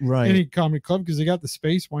 just Right. any comedy club, because they got the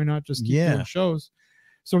space. Why not just keep Yeah. doing shows?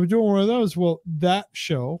 So we're doing one of those. Well, that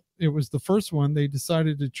show, it was the first one. They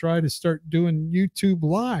decided to try to start doing YouTube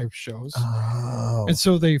live shows, Oh. and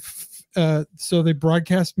so they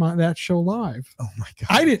broadcast that show live. Oh my god.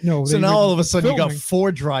 I didn't know. So they now were all of a sudden you got filming.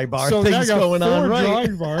 4 dry bar So now I things got going on, 4 right?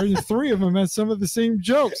 dry bars, and 3 of them had some of the same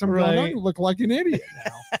jokes. I'm Right. going, I look like an idiot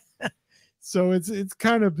now. So it's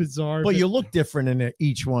kind of bizarre. But you look different in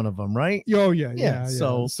each one of them, right? oh yeah, Yeah,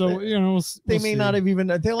 yeah. so you know, They we'll may see. not have even.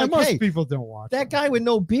 They're And like, most hey, people don't watch that them. guy with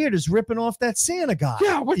no beard is ripping off that Santa guy.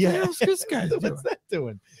 Yeah, what Yeah. the hell's this guy doing? What's that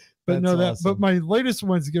doing? But That's no, awesome. but my latest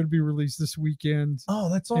one's going to be released this weekend. Oh,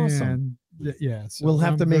 that's awesome. And yeah, so We'll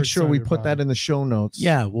have I'm to very make sure we excited put about that it. in the show notes.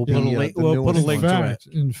 Yeah, we'll The, put a uh, link. the We'll put a newest link one. to it.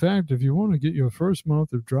 In fact, if you want to get your first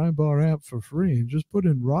month of Dry Bar app for free, just put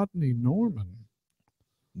in Rodney Norman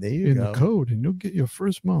There you in go. the code, and you'll get your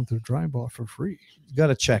first month of Dry Bar for free. You got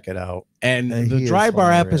to check it out. And And the he is dry bar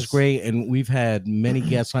app is hilarious. great, and we've had many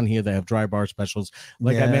guests on here that have dry bar specials.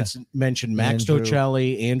 Like I Yeah. mentioned, Max Andrew.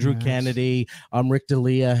 Tocelli, Andrew Yes. Kennedy, Rick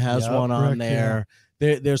D'Elia has Yep, one on Rick, there.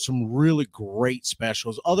 There's some really great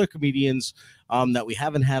specials. Other comedians that we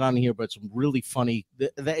haven't had on here, but some really funny.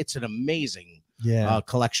 It's an amazing Yeah.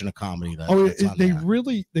 collection of comedy. Oh, On they there.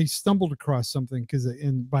 really stumbled across something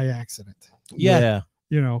by accident. Yeah.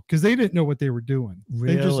 You know, because they didn't know what they were doing.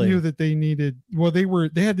 They just Really? knew that they needed. Well, they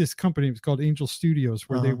had this company. It was called Angel Studios,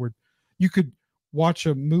 where Uh-huh. you could watch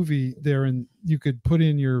a movie there, and you could put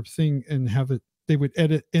in your thing and have it. They would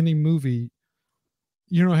edit any movie.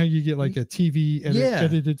 You know how you get like a TV Yeah.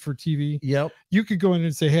 edited for TV. Yep. You could go in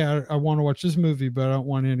and say, "Hey, I want to watch this movie, but I don't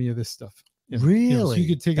want any of this stuff." You know, Really? so you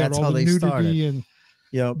could take That's out how all the they nudity started. and.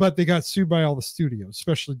 Yep. But they got sued by all the studios,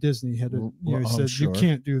 especially Disney. Had to, Well, I'm said sure. you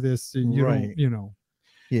can't do this, and you Right. don't, you know.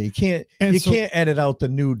 Yeah, you can't. And You so- can't edit out the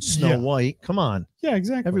nude Snow Yeah. White. Come on, Yeah,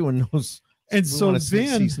 exactly. everyone knows. and we so wanna see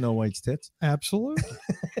then, Snow White's tits. absolutely.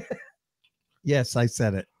 Yes, I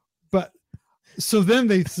said it. But so then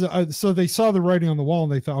they saw the writing on the wall,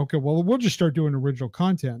 and they thought, okay, well, we'll just start doing original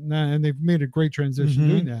content, and they've made a great transition Mhm.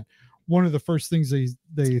 doing that. One of the first things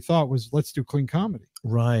they thought was, let's do clean comedy.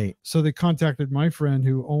 Right. So they contacted my friend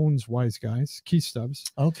who owns Wise Guys, Keith Stubbs.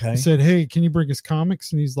 Okay. He said, hey, can you bring us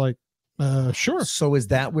comics? And he's like, sure. So is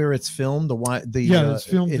that where it's filmed? It's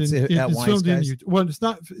filmed it's in, at it's Wise filmed in Guys? Utah. Well, it's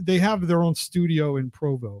not. They have their own studio in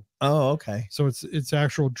Provo, Oh, okay. so it's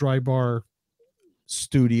actual dry bar.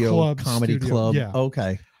 Studio Club comedy studio, club. yeah.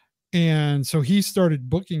 Okay. And so he started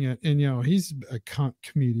booking it, and he's a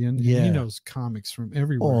comedian. And Yeah. he knows comics from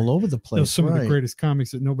everywhere. All over the Knows place. some of the right. greatest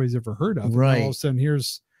comics that nobody's ever heard of. And Right. all of a sudden, they're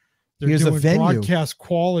Here's a doing venue. broadcast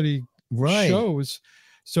quality Right. shows.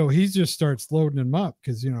 So he just starts loading them up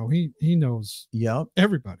because he knows Yep.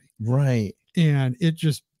 everybody, Right. and it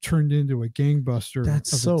just turned into a gangbuster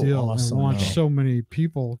That's of so a deal awesome, and launched though. so many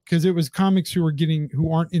people because it was comics who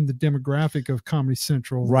aren't in the demographic of Comedy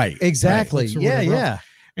Central, Right. Exactly. Netflix or Yeah. whatever. Yeah.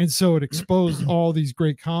 And so it exposed all these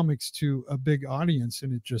great comics to a big audience,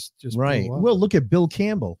 and it just Right. blew up. Well, look at Bill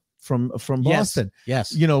Campbell from Boston.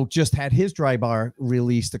 Yes. Just had his dry bar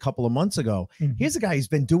released a couple of months ago. Mhm. Here's a guy who's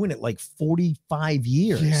been doing it like 45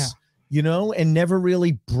 years. Yeah. And never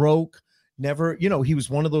really broke. Never, he was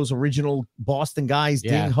one of those original Boston guys,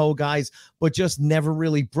 Yeah. ding ho guys, but just never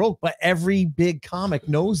really broke. But every big comic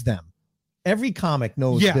knows them. Every comic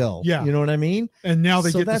knows Yeah, Bill. yeah. You know what I mean? And now they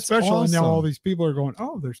So get the that's special, and now all awesome. these people are going,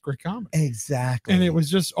 "Oh, there's great comedy." Exactly. And it was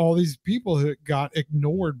just all these people who got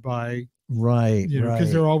ignored by, right. because right.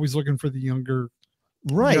 they're always looking for the younger,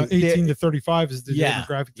 right. 18 to 35 is the Yeah,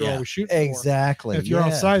 demographic they're yeah. always shooting for. Exactly. If you're yeah.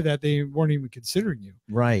 outside that, they weren't even considering you.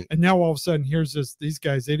 Right. And now all of a sudden, here's these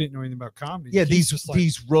guys, they didn't know anything about comedy. Yeah, He's these just like,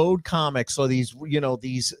 these road comics or these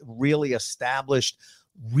these really established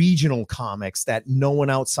regional comics that no one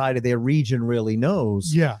outside of their region really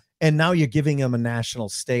knows. yeah, And now you're giving them a national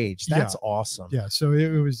stage. That's Yeah. awesome. yeah. So it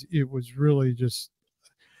was really just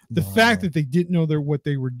the Wow. fact that they didn't know what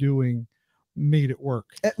they were doing made it work.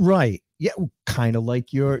 Right. Yeah, kind of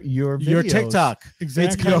like your videos. Your TikTok. Exactly.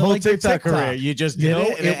 It's Your kinda whole like your TikTok TikTok. career. You just You did know,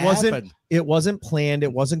 it. And it wasn't- happened. It wasn't planned,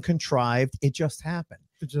 it wasn't contrived, it just happened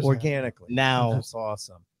It just organically. Now, That's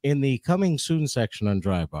awesome. in the coming soon section on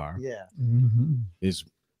Dry Bar Yeah. Mhm. is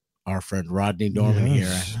our friend Rodney Norman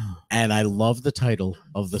Yes. here, and I love the title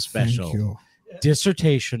of the special. Thank you.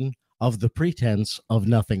 dissertation of the pretense of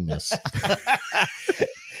nothingness.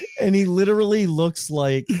 And he literally looks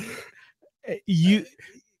like you.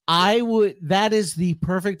 I would. That is the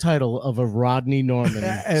perfect title of a Rodney Norman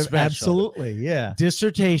special. Absolutely, yeah.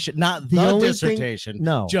 Dissertation, not the only dissertation. thing,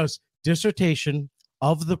 no, just dissertation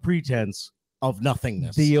of the pretense of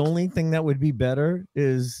nothingness. the only thing that would be better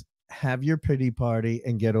is have your pity party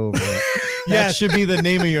and get over it. That should be the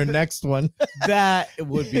name of your next one. That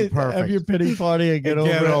would be perfect. Have your pity party and get over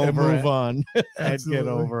it and move on. And get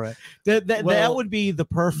over it. That would be the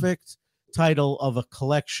perfect title of a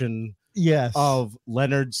collection. Yes. Of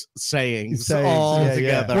Leonard's sayings Sayings, all yeah,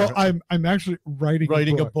 together. Well, I'm actually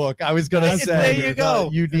writing a book. I was gonna say there you go.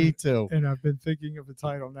 You need to. And I've been thinking of a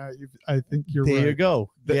title now. I think you're There right. you go.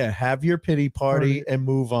 Yeah, have your pity party and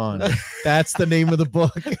move on. That's the name of the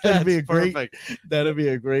book. That'd be a great. That'd be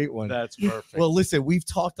a great one. That's perfect. Well, listen, we've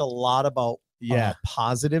talked a lot about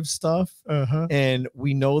positive stuff, and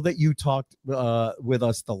we know that you talked with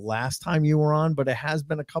us the last time you were on, but it has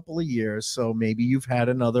been a couple of years, so maybe you've had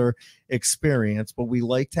another experience. But we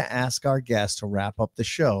like to ask our guests to wrap up the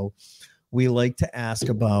show. We like to ask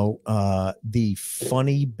about the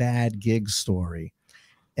funny bad gig story.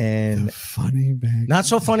 And funny bad, not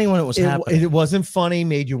so funny when it was happening. It wasn't funny,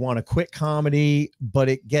 made you want to quit comedy, but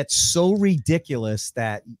it gets so ridiculous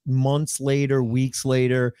that months later, weeks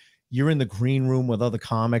later, you're in the green room with other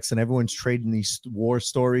comics and everyone's trading these war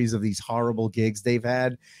stories of these horrible gigs they've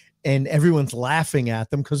had. And everyone's laughing at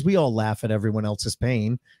them because we all laugh at everyone else's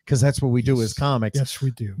pain because that's what we do as comics. Yes,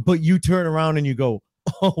 we do. But you turn around and you go,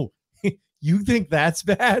 oh, you think that's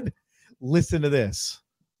bad? Listen to this.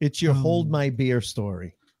 It's your hold my beer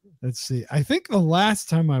story. Let's see. I think the last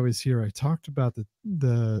time I was here, I talked about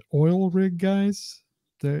the oil rig guys.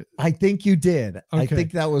 I think you did. Okay. I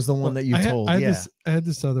think that was the one that you told. I had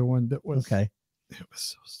this other one that was okay. It was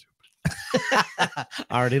so stupid.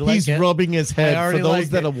 I already like He's it. rubbing his head for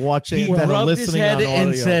those that are watching, he that are rubbed his listening head on audio.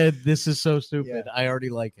 and said, "This is so stupid." I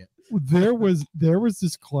already like it. There was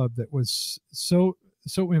this club that was so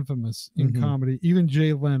infamous in comedy. Even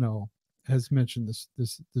Jay Leno has mentioned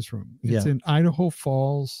this room. It's in Idaho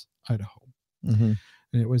Falls, Idaho, and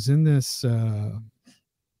it was in this.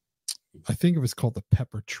 I think it was called the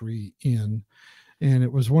Pepper Tree Inn, and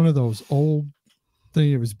it was one of those old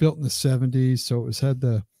things. It was built in the 70s, so it had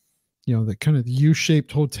the kind of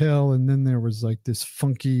U-shaped hotel, and then there was like this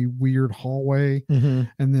funky, weird hallway, and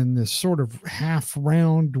then this sort of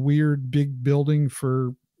half-round, weird, big building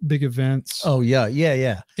for big events. Oh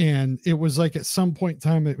yeah. And it was like at some point in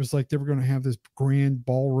time, it was like they were going to have this grand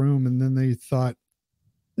ballroom, and then they thought,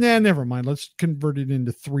 nah, never mind. Let's convert it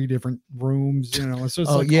into 3 different rooms. So it's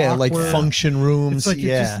like function rooms. It's like it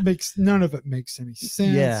just makes none of it makes any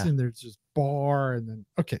sense. Yeah. And there's just bar, and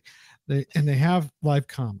then they have live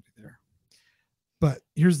comedy there. But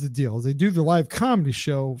here's the deal: they do the live comedy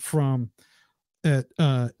show at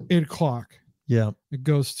 8:00. Yeah, it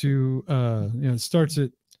goes to it starts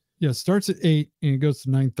at 8 and it goes to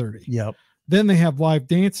 9:30. Yep. Then they have live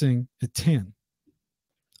dancing at 10.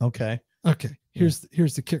 Okay. Here's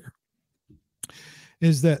the kicker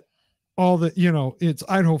is that all the it's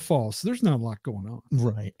Idaho Falls, so there's not a lot going on,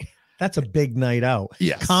 right? That's a big night out.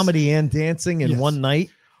 Yes. Comedy and dancing in one night.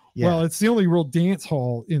 Well, it's the only real dance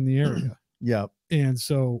hall in the area. Yep. And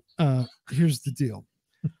so here's the deal: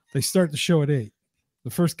 they start the show at 8. The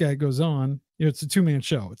first guy goes on. It's a 2-man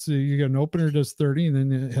show. It's you got an opener does 30, and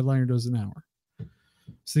then the headliner does an hour.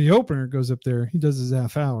 So the opener goes up there. He does his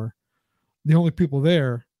half hour. The only people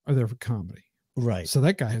there are there for comedy. Right. So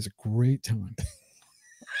that guy has a great time.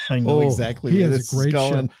 I know exactly. He where has a great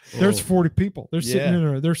show. There's 40 people. They're sitting in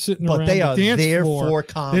there. They're sitting but around they are the dance there floor. for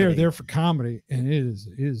comedy. They are there for comedy, and it is.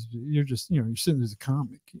 You're just you're sitting as a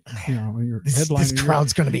comic. You're headlining. This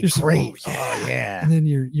crowd's going to be great. Oh yeah. And then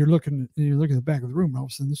you're looking at the back of the room. And all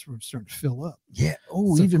of a sudden, this room's starting to fill up. Yeah.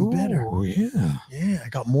 Oh, it's even like, better. Oh yeah. Yeah, I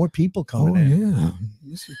got more people coming in.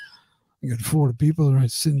 Yeah. I got 40 people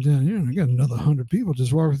right sitting down here, and I got another 100 people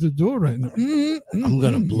just walking through the door right now. I'm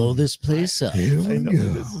gonna blow this place up. Here we go.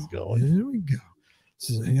 Where this is going. Here we go.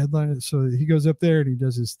 So he goes up there and he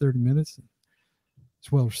does his 30 minutes.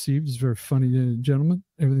 It's well received. He's a very funny gentleman.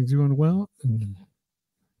 Everything's going well. And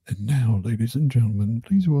now, ladies and gentlemen,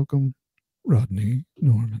 please welcome Rodney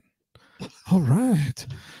Norman. All right.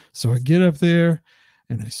 So I get up there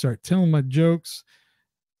and I start telling my jokes,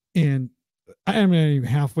 and I'm not even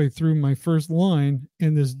halfway through my first line,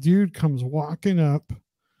 and this dude comes walking up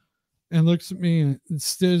and looks at me and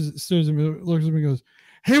stares at me, looks at me and goes,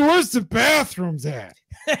 "Hey, where's the bathrooms at?"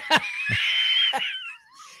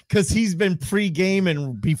 because he's been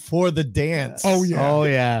pre-gaming before the dance. Oh yeah. Oh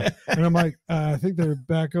yeah. And I'm like, I think they're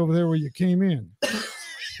back over there where you came in.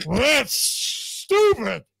 Well, that's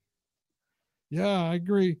stupid. Yeah, I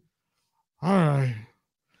agree. All right.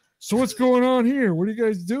 So what's going on here? What are you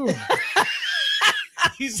guys doing?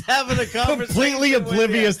 He's having a conversation. Completely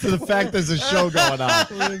oblivious to the fact there's a show going on.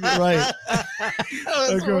 Right.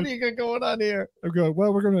 What do you got going on here? I go,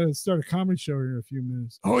 well, we're going to start a comedy show here in a few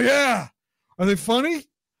minutes. Oh, yeah. Are they funny?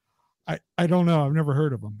 I don't know. I've never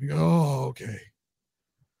heard of them. You go, oh, okay.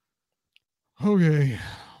 Okay.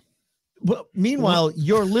 Well, meanwhile,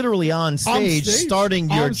 you're literally on stage starting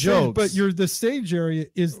your jokes. But the stage area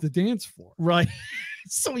is the dance floor. Right.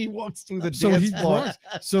 So he walks through the dance floor.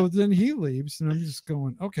 So then he leaves, and I'm just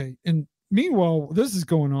going, okay. And meanwhile, this is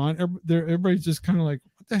going on. Everybody's just kind of like,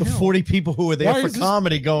 what the hell? 40 people who were there for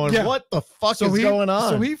comedy going, what the fuck is going on?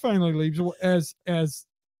 So he finally leaves. As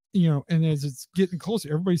you know, and as it's getting closer,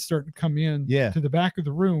 everybody's starting to come in to the back of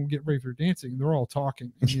the room, get ready for dancing. And they're all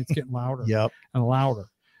talking, and it's getting louder and louder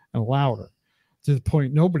and louder to the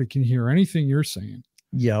point nobody can hear anything you're saying.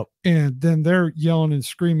 Yep. And then they're yelling and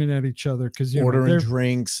screaming at each other because ordering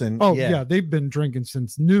drinks and they've been drinking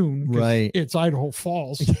since noon. Right. It's Idaho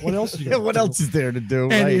Falls. What else? What else is there to do?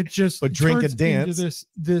 And right. it just drink and dance. Into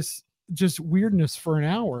this just weirdness for an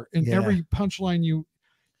hour. And every punchline you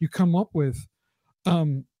come up with,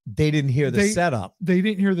 they didn't hear the setup. They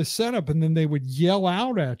didn't hear the setup, and then they would yell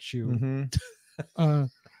out at you. Mm-hmm.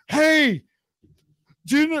 Hey,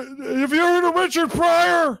 have you heard of Richard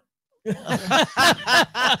Pryor?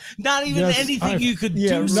 Not even anything you could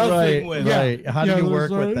do something with. Right. How do you work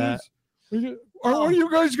with that? When are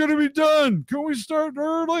you guys going to be done? Can we start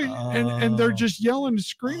early? And they're just yelling and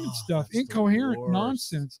screaming stuff, incoherent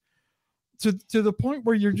nonsense, to the point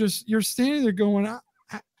where you're standing there going,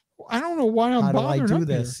 I don't know why I'm bothering. How do I do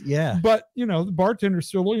this? Here. Yeah. But the bartender's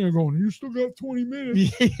still looking and going, you still got 20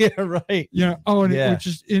 minutes. Yeah, right. Yeah. Oh, and it was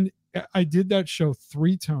just I did that show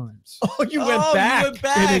 3 times. Oh, you went back.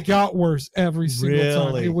 And it got worse every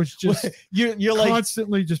single time. It was just you're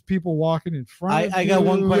constantly just people walking in front of you. I got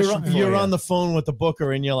one question. You're on the phone with the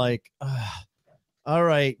booker and you're like, all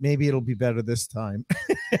right, maybe it'll be better this time.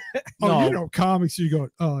 Comics, you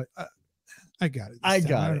go, I got it. I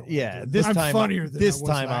got it. Yeah. This I'm time funnier than this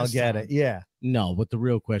time I'll get it. Yeah. No, but the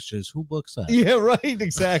real question is, who books that? Yeah, right.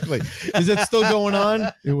 Exactly. Is it still going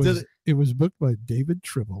on? It was booked by David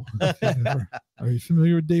Tribble. Are you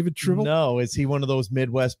familiar with David Tribble? No. Is he one of those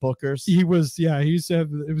Midwest bookers? He was. Yeah. He used to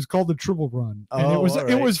have. It was called the Tribble Run.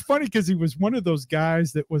 And it was funny because he was one of those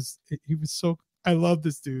guys that was. He was so. I love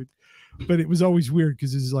this dude, but it was always weird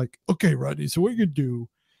because he's like, okay, Rodney. So what you gonna do?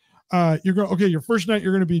 You're going. Okay, your first night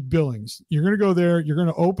you're going to be Billings. You're going to go there. You're going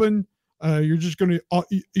to open. You're just going to.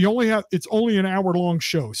 You only have. It's only an hour-long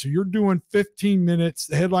show, so you're doing 15 minutes.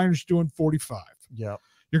 The headliner's doing 45. Yeah.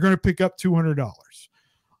 You're going to pick up $200.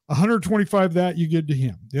 125 that you give to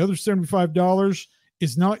him. The other $75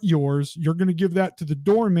 is not yours. You're going to give that to the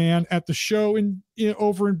doorman at the show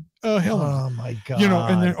over in Helen. Oh my God.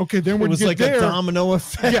 And then then when it was you like get there, a domino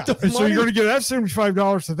effect. Yeah. And so you're going to get that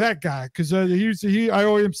 $75 to that guy because I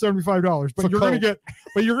owe him $75. But you're going to get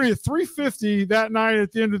 $350 that night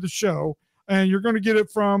at the end of the show. And you're going to get it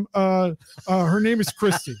from her name is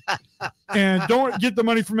Christy. And don't get the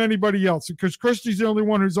money from anybody else because Christy's the only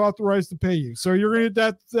one who's authorized to pay you. So you're going to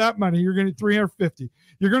get that money. You're going to get $350.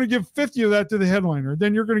 You're going to give 50 of that to the headliner.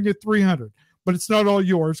 Then you're going to get 300. But it's not all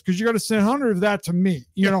yours because you got to send 100 of that to me.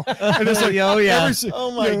 And it's like, oh yeah,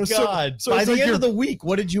 oh my God! So by the end of the week,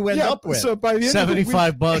 what did you end up with? So by the end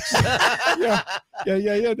 $75. Yeah.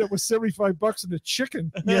 That was $75 and a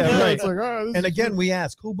chicken. Yeah, right. It's like, and again, we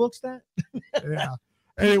ask, who books that? Yeah.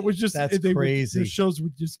 And it was just crazy. The shows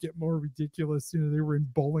would just get more ridiculous. They were in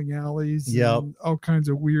bowling alleys, and all kinds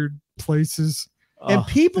of weird places. And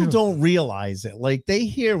people don't realize it. Like they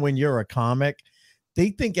hear when you're a comic, they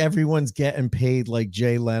think everyone's getting paid like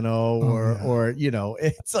Jay Leno or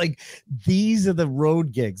it's like these are the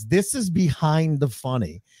road gigs. This is behind the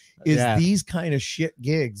funny. These kind of shit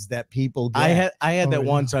gigs that people get. I had that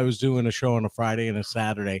once. I was doing a show on a Friday and a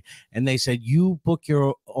Saturday, and they said you book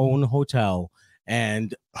your own hotel,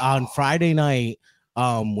 and on Friday night,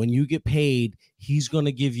 when you get paid, he's going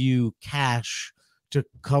to give you cash to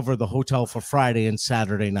cover the hotel for Friday and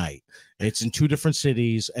Saturday night. It's in 2 different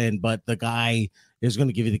cities, but the guy is going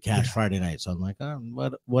to give you the cash Friday night. So I'm like,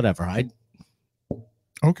 whatever.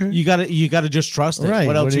 Okay. You gotta just trust it. Right.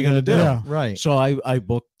 What else are you gonna do? Yeah, right. So I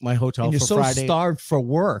booked my hotel and you're for so Friday. Starved for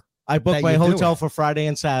work. I booked my hotel for Friday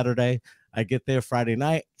and Saturday. I get there Friday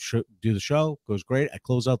night, do the show, goes great. I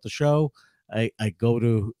close out the show. I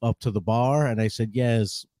go up to the bar and I said,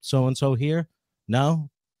 "Yes, so and so here." No.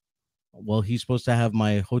 Well, he's supposed to have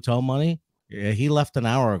my hotel money. Yeah, he left an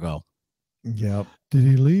hour ago. Yep. Did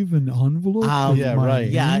he leave an envelope? with yeah, my right.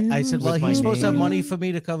 Yeah, name? I said, well, With my he's supposed to have name. money for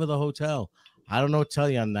me to cover the hotel. I don't know what to tell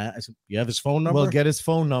you on that. I said, you have his phone number? Well, get his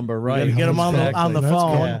phone number, right? gotta get him on the Exactly.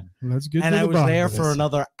 phone. Yeah. Let's get And to I the was bottom there of for this.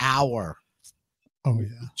 another hour Oh yeah.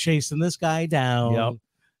 chasing this guy down. Yep.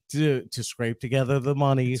 To scrape together the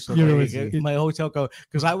money so You know, that it's- my hotel go,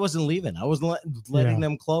 because I wasn't leaving. I wasn't letting Yeah.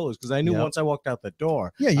 them close because I knew Yep. once I walked out the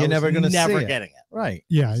door, Yeah, I you're was never going to never see it. getting it. Right.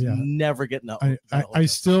 Yeah, yeah. Never getting that. I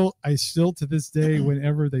hotel. still to this day,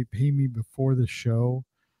 whenever they pay me before the show,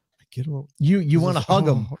 I get a You want to hug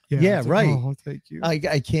him. Yeah, it's like, right. Oh, thank you.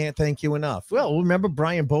 I can't thank you enough. Well, remember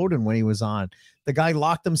Brian Bowden when he was on? The guy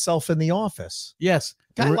locked himself in the office. Yes.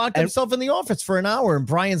 Guy locked And- himself in the office for an hour, and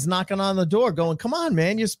Brian's knocking on the door, going, "Come on,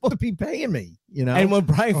 man, you're supposed to be paying me." You know. And when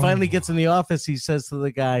Brian finally Oh. gets in the office, he says to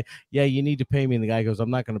the guy, "Yeah, you need to pay me." And the guy goes, "I'm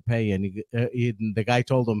not going to pay you." And the guy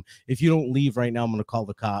told him, "If you don't leave right now, I'm going to call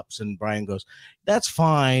the cops." And Brian goes, "That's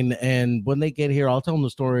fine. And when they get here, I'll tell them the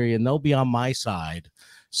story, and they'll be on my side."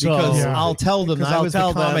 So because Yeah. I'll tell them because I I'll was the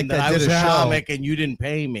tell them comic that that I did was a a show. comic and you didn't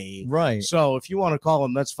pay me. Right. So if you want to call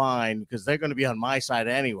them, that's fine because they're going to be on my side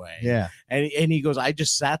anyway. Yeah. And he goes, "I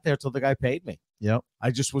just sat there till the guy paid me. Yep.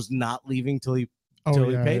 I just was not leaving till he Oh,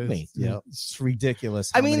 he yeah, paid it's- me." Yep. It's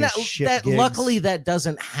ridiculous. I how mean, many that shit gigs. luckily that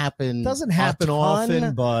doesn't happen. doesn't a happen ton,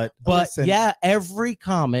 often, but listen, yeah, every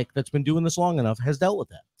comic that's been doing this long enough has dealt with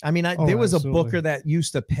that. I mean, Oh, there was absolutely. a booker that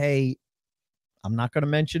used to pay. I'm not going to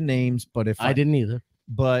mention names, but if I didn't either.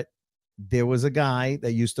 but there was a guy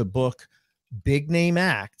that used to book big name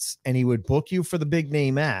acts, and he would book you for the big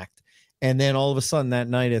name act, and then all of a sudden that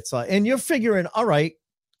night it's like, and you're figuring, all right,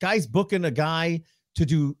 guy's booking a guy to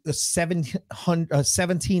do a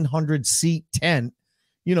 1,700 seat tent.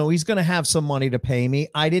 You know, he's going to have some money to pay me.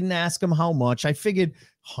 I didn't ask him how much. I figured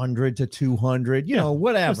 100 to 200, you Yeah, know,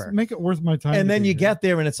 whatever. Just make it worth my time. And to then be you here. get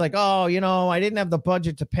there and it's like, oh, you know, I didn't have the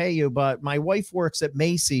budget to pay you, but my wife works at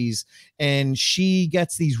Macy's and she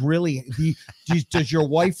gets these really, does your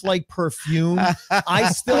wife like perfume?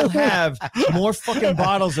 I still have more fucking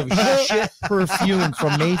bottles of shit perfume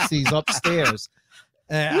from Macy's upstairs.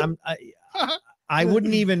 I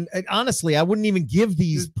wouldn't even, honestly, I wouldn't even give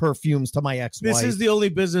these perfumes to my ex-wife. This is the only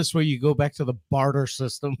business where you go back to the barter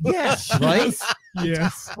system. yes, right?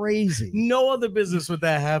 Yes. Crazy. No other business would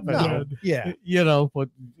that happen. No. Yeah. You know, but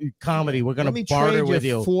comedy, we're Let gonna me barter trade with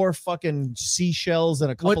you. 4 fucking seashells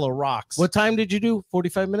and a couple of rocks. What time did you do?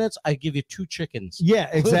 45 minutes? I give you 2 chickens. Yeah,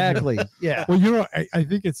 exactly. Yeah. Well, you know, I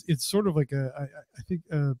think it's sort of like I think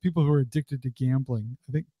people who are addicted to gambling,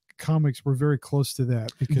 I think comics were very close to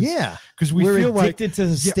that because we We're feel like addicted to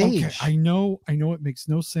the stage. okay, I know it makes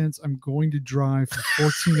no sense. I'm going to drive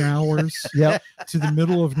for 14 hours Yep. to the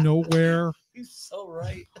middle of nowhere He's so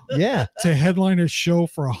right. Yeah. to headline a show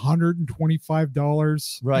for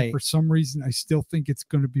 $125. And Right. for some reason, I still think it's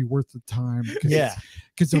going to be worth the time. Yeah.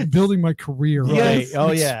 Because I'm building my career. Right. I'm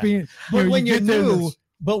Oh, yeah. expand- But you when you're get there, new, it's-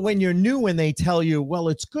 when you're new and they tell you, well,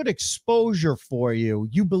 it's good exposure for you,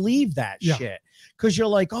 you believe that Yeah. shit. Because you're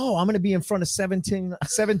like, oh, I'm going to be in front of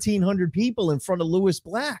 1,700 people in front of Lewis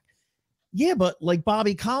Black. Yeah, but like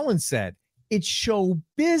Bobby Collins said, it's show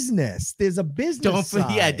business. There's a business.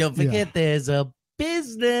 side. Don't forget there's a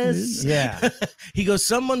business. Yeah. He goes,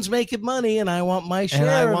 someone's making money and I want my share And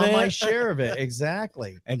I of want it. my share of it.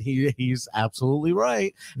 Exactly. And he's absolutely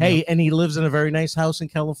right. Hey, and he lives in a very nice house in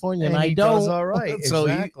California, and I he don't. does all right. So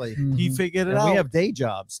Exactly. he Mhm. figured it And out. we have day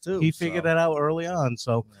jobs too. He figured it out early on.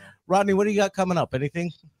 So, Yeah. Rodney, what do you got coming up?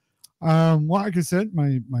 Anything? Well, like I said,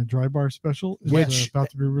 my dry bar special is Which- about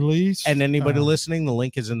to be released. And anybody Uh, listening, the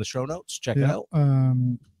link is in the show notes. Check it yeah, out.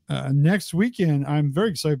 next weekend, I'm very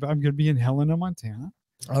excited, but I'm going to be in Helena, Montana.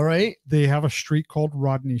 All right. They have a street called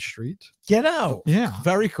Rodney Street. Get out. Yeah.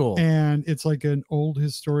 Very cool. And it's like an old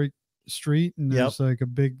historic street. And there's like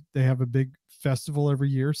they have a big festival every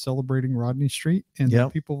year celebrating Rodney Street. And the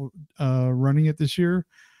Yep. people running it this year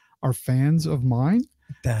are fans of mine.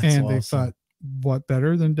 That's and they awesome. thought, what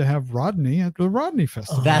better than to have Rodney at the Rodney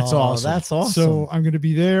Festival? That's awesome. That's awesome. So I'm going to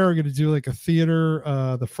be there. I'm going to do like a theater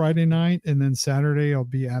the Friday night, and then Saturday I'll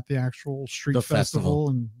be at the actual street The festival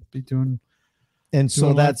and be doing so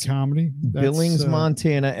live that's comedy. Billings,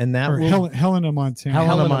 Montana, and that or will Helena, Montana.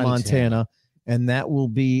 Helena, Montana. Montana, and that will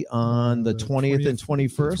be on the 20th and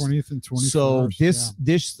 21st. 20th and 21st. So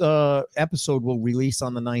this episode will release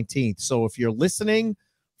on the 19th. So if you're listening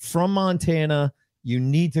from Montana, you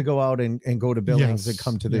need to go out and go to Billings and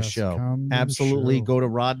come to this show. come to the Absolutely. show. Go to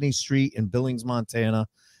Rodney Street in Billings, Montana,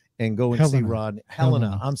 and go and see Helena. Rodney.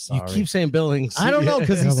 Helena. I'm sorry. You keep saying Billings. I don't know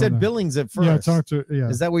because he said Helena. Billings at first. Yeah, talk to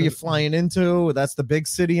Is that where you're flying into? That's the big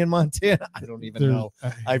city in Montana. I don't even There's- know.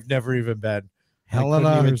 I've never even been. Helena,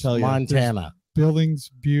 I couldn't even tell you. Montana. Billings,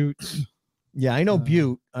 Butte, Yeah, I know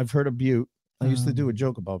Butte. I've heard of Butte. I used to do a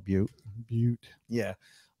joke about Butte. Butte. Yeah.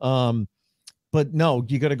 But no,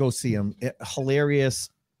 you got to go see him. Hilarious,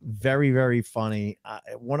 very, very funny.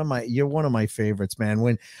 You're one of my favorites, man.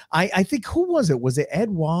 When I think, who was it? Was it Ed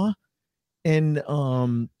Waugh and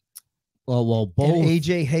Both and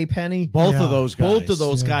AJ Haypenny? both Yeah. of those guys. Both of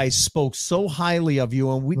those guys spoke so highly of you,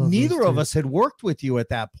 and Love neither those of two. us had worked with you at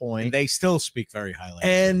that And point. they still speak very highly.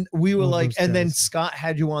 And we were Love like, those and then guys. Scott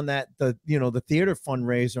had you on the theater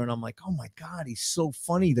fundraiser, and I'm like, oh my God, he's so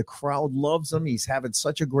funny. The crowd loves him. He's having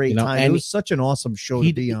such a great time. It and was such an awesome show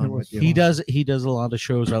he- to be on it was with you. he does a lot of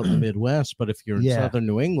shows out in the Midwest, but if you're in Yeah. Southern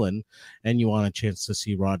New England and you want a chance to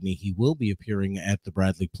see Rodney, he will be appearing at the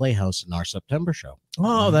Bradley Playhouse in our September show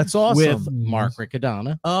Oh, that's awesome. with Mark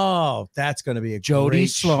Riccadonna Oh, that's going to be a Jody great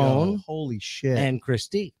Sloan show. Holy shit. and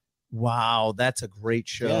Christy. Wow, that's a great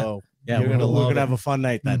show. Yeah, You're we're gonna love gonna it. have a fun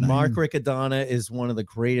night that night. Mark Riccadonna is one of the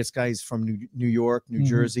greatest guys from New York, New Mhm.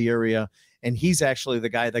 Jersey area. And he's actually the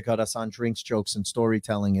guy that got us on Drinks, Jokes, and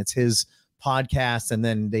Storytelling. It's his podcast. And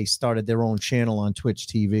then they started their own channel on Twitch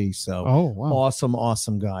TV. So Oh, wow.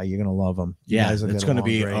 awesome guy. You're going to love him. You Yeah, guys will it's get going to along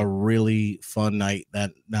be great. a really fun night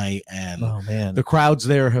that night, and Oh, man. the crowds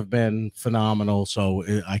there have been phenomenal. So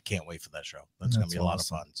I can't wait for that show. That's going to That's be a lot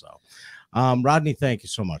awesome. of fun. So, Rodney, thank you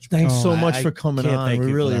so much. Thanks Oh, so much I for coming can't on. thank We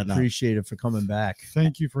you for really that enough. appreciate it for coming back.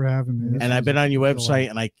 Thank you for having me. This And I've was been on your a website,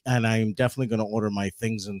 and I'm definitely going to order my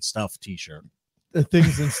Things and Stuff T-shirt. The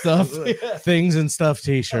things and stuff. Things and Stuff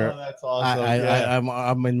T-shirt. Oh, that's awesome.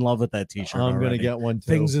 I'm in love with that T-shirt. I'm going to already. get one too.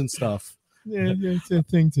 Things and Stuff. yeah, it's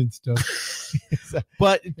things and stuff.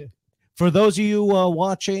 But for those of you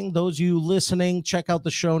watching, those of you listening, check out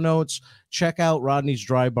the show notes. Check out Rodney's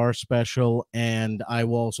Dry Bar special, and I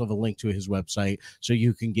will also have a link to his website so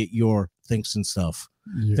you can get your Things and Stuff.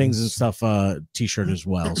 Things and Yes. Stuff t-shirt as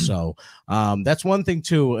well. So that's one thing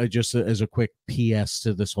too, just as a quick PS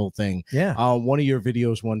to this whole thing. Yeah. One of your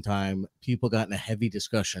videos one time, people got in a heavy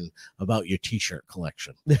discussion about your t-shirt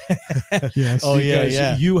collection. Yes. Oh, yeah, Because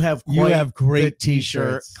yeah. you have You quite have great the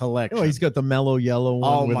t-shirt t-shirts. collection. Oh, he's got the mellow yellow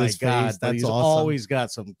one Oh with my his god, face. but That's he's awesome. always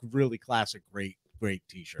got some really classic great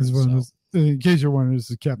t-shirts. This one so. is, in case you're wondering, this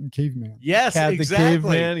is Captain Caveman. Yes, Cat exactly. the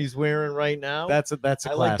caveman he's wearing right now. That's a I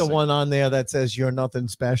like the classic. one on there that says "You're nothing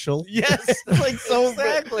special." Yes, like so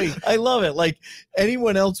exactly. I love it. Like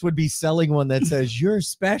anyone else would be selling one that says "You're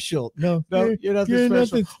special." No, No, you're nothing You're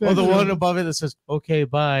special. nothing Or the special. one above it that says "Okay,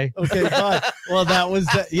 bye." okay, fine. Well, that was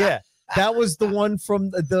that was the one from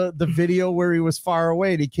the video where he was far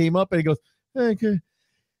away and he came up and he goes, "Okay,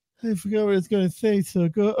 I forgot what it's gonna say. So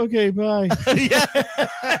go. Okay, bye."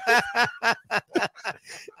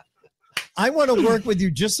 I want to work with you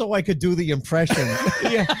just so I could do the impression.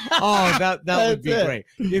 Yeah. Oh, that would That's be it. great.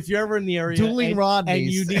 If you're ever in the area Dueling and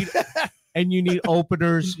Rodneys. you need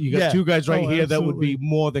openers, you got Yeah. two guys right Oh, here that would be absolutely.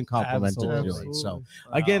 more than complimentary. to Absolutely. it. So Wow.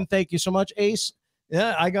 again, thank you so much, Ace.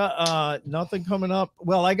 Yeah, I got nothing coming up.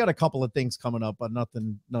 Well, I got a couple of things coming up, but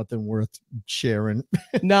nothing worth sharing.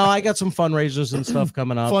 No, I got some fundraisers and stuff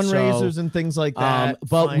coming up. Fundraisers so, and things like that.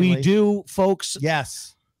 but we finally. do, folks,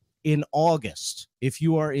 Yes. in August. If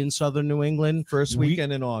you are in Southern New England, First we-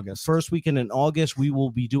 weekend in August. first weekend in August, we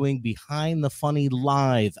will be doing Behind the Funny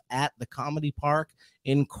live at the Comedy Park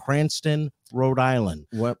in Cranston, Rhode Island.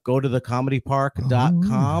 Go to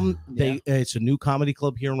thecomedypark.com. It's a new comedy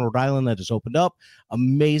club here in Rhode Island that has opened up.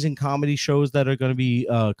 Amazing comedy shows that are going to be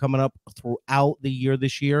coming up throughout the year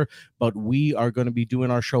this year. But we are going to be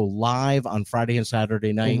doing our show live on Friday and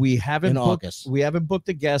Saturday night. We haven't in booked, August. We haven't booked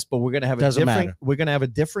a guest, but we're gonna have Doesn't a different. matter. We're gonna have a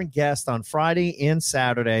different guest on Friday and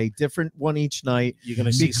Saturday, different one each night. You're going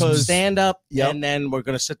to see some Because- stand up, Yep. and then we're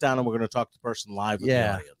going to sit down and we're going to talk to the person live with the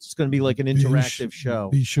Yeah. audience. It's gonna be like an interactive show.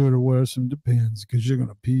 Be sure to wear some Depends because you're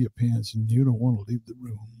gonna pee your pants and you don't want to leave the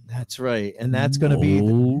room. That's right, and that's gonna be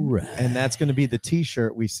All right. and that's gonna be the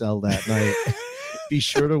T-shirt we sell that night. Be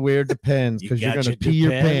sure to wear Depends You because you're got gonna your pee your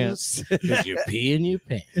Depends. pants. Because you're peeing your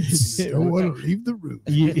pants. You don't want to leave the room.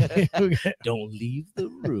 Don't leave the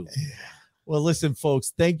room. Well, listen,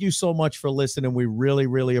 folks, thank you so much for listening. We really,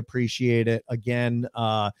 really appreciate it. Again,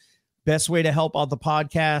 best way to help out the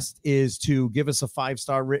podcast is to give us a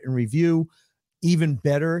 5-star written review. Even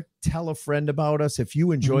better, tell a friend about us. If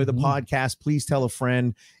you enjoy the podcast, please tell a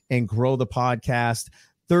friend and grow the podcast.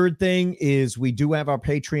 Third thing is we do have our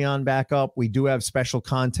Patreon back up. We do have special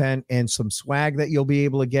content and some swag that you'll be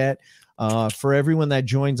able to get. For everyone that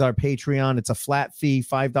joins our Patreon, it's a flat fee,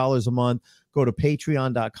 $5 a month. Go to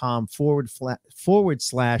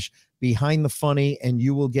patreon.com/behind the funny, and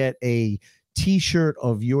you will get a t-shirt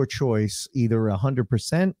of your choice, either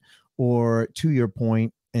 100% or to your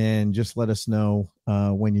point, and just let us know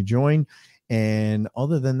when you join. And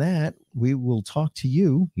other than that, we will talk to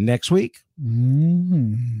you next week.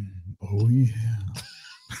 Oh,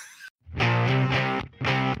 yeah.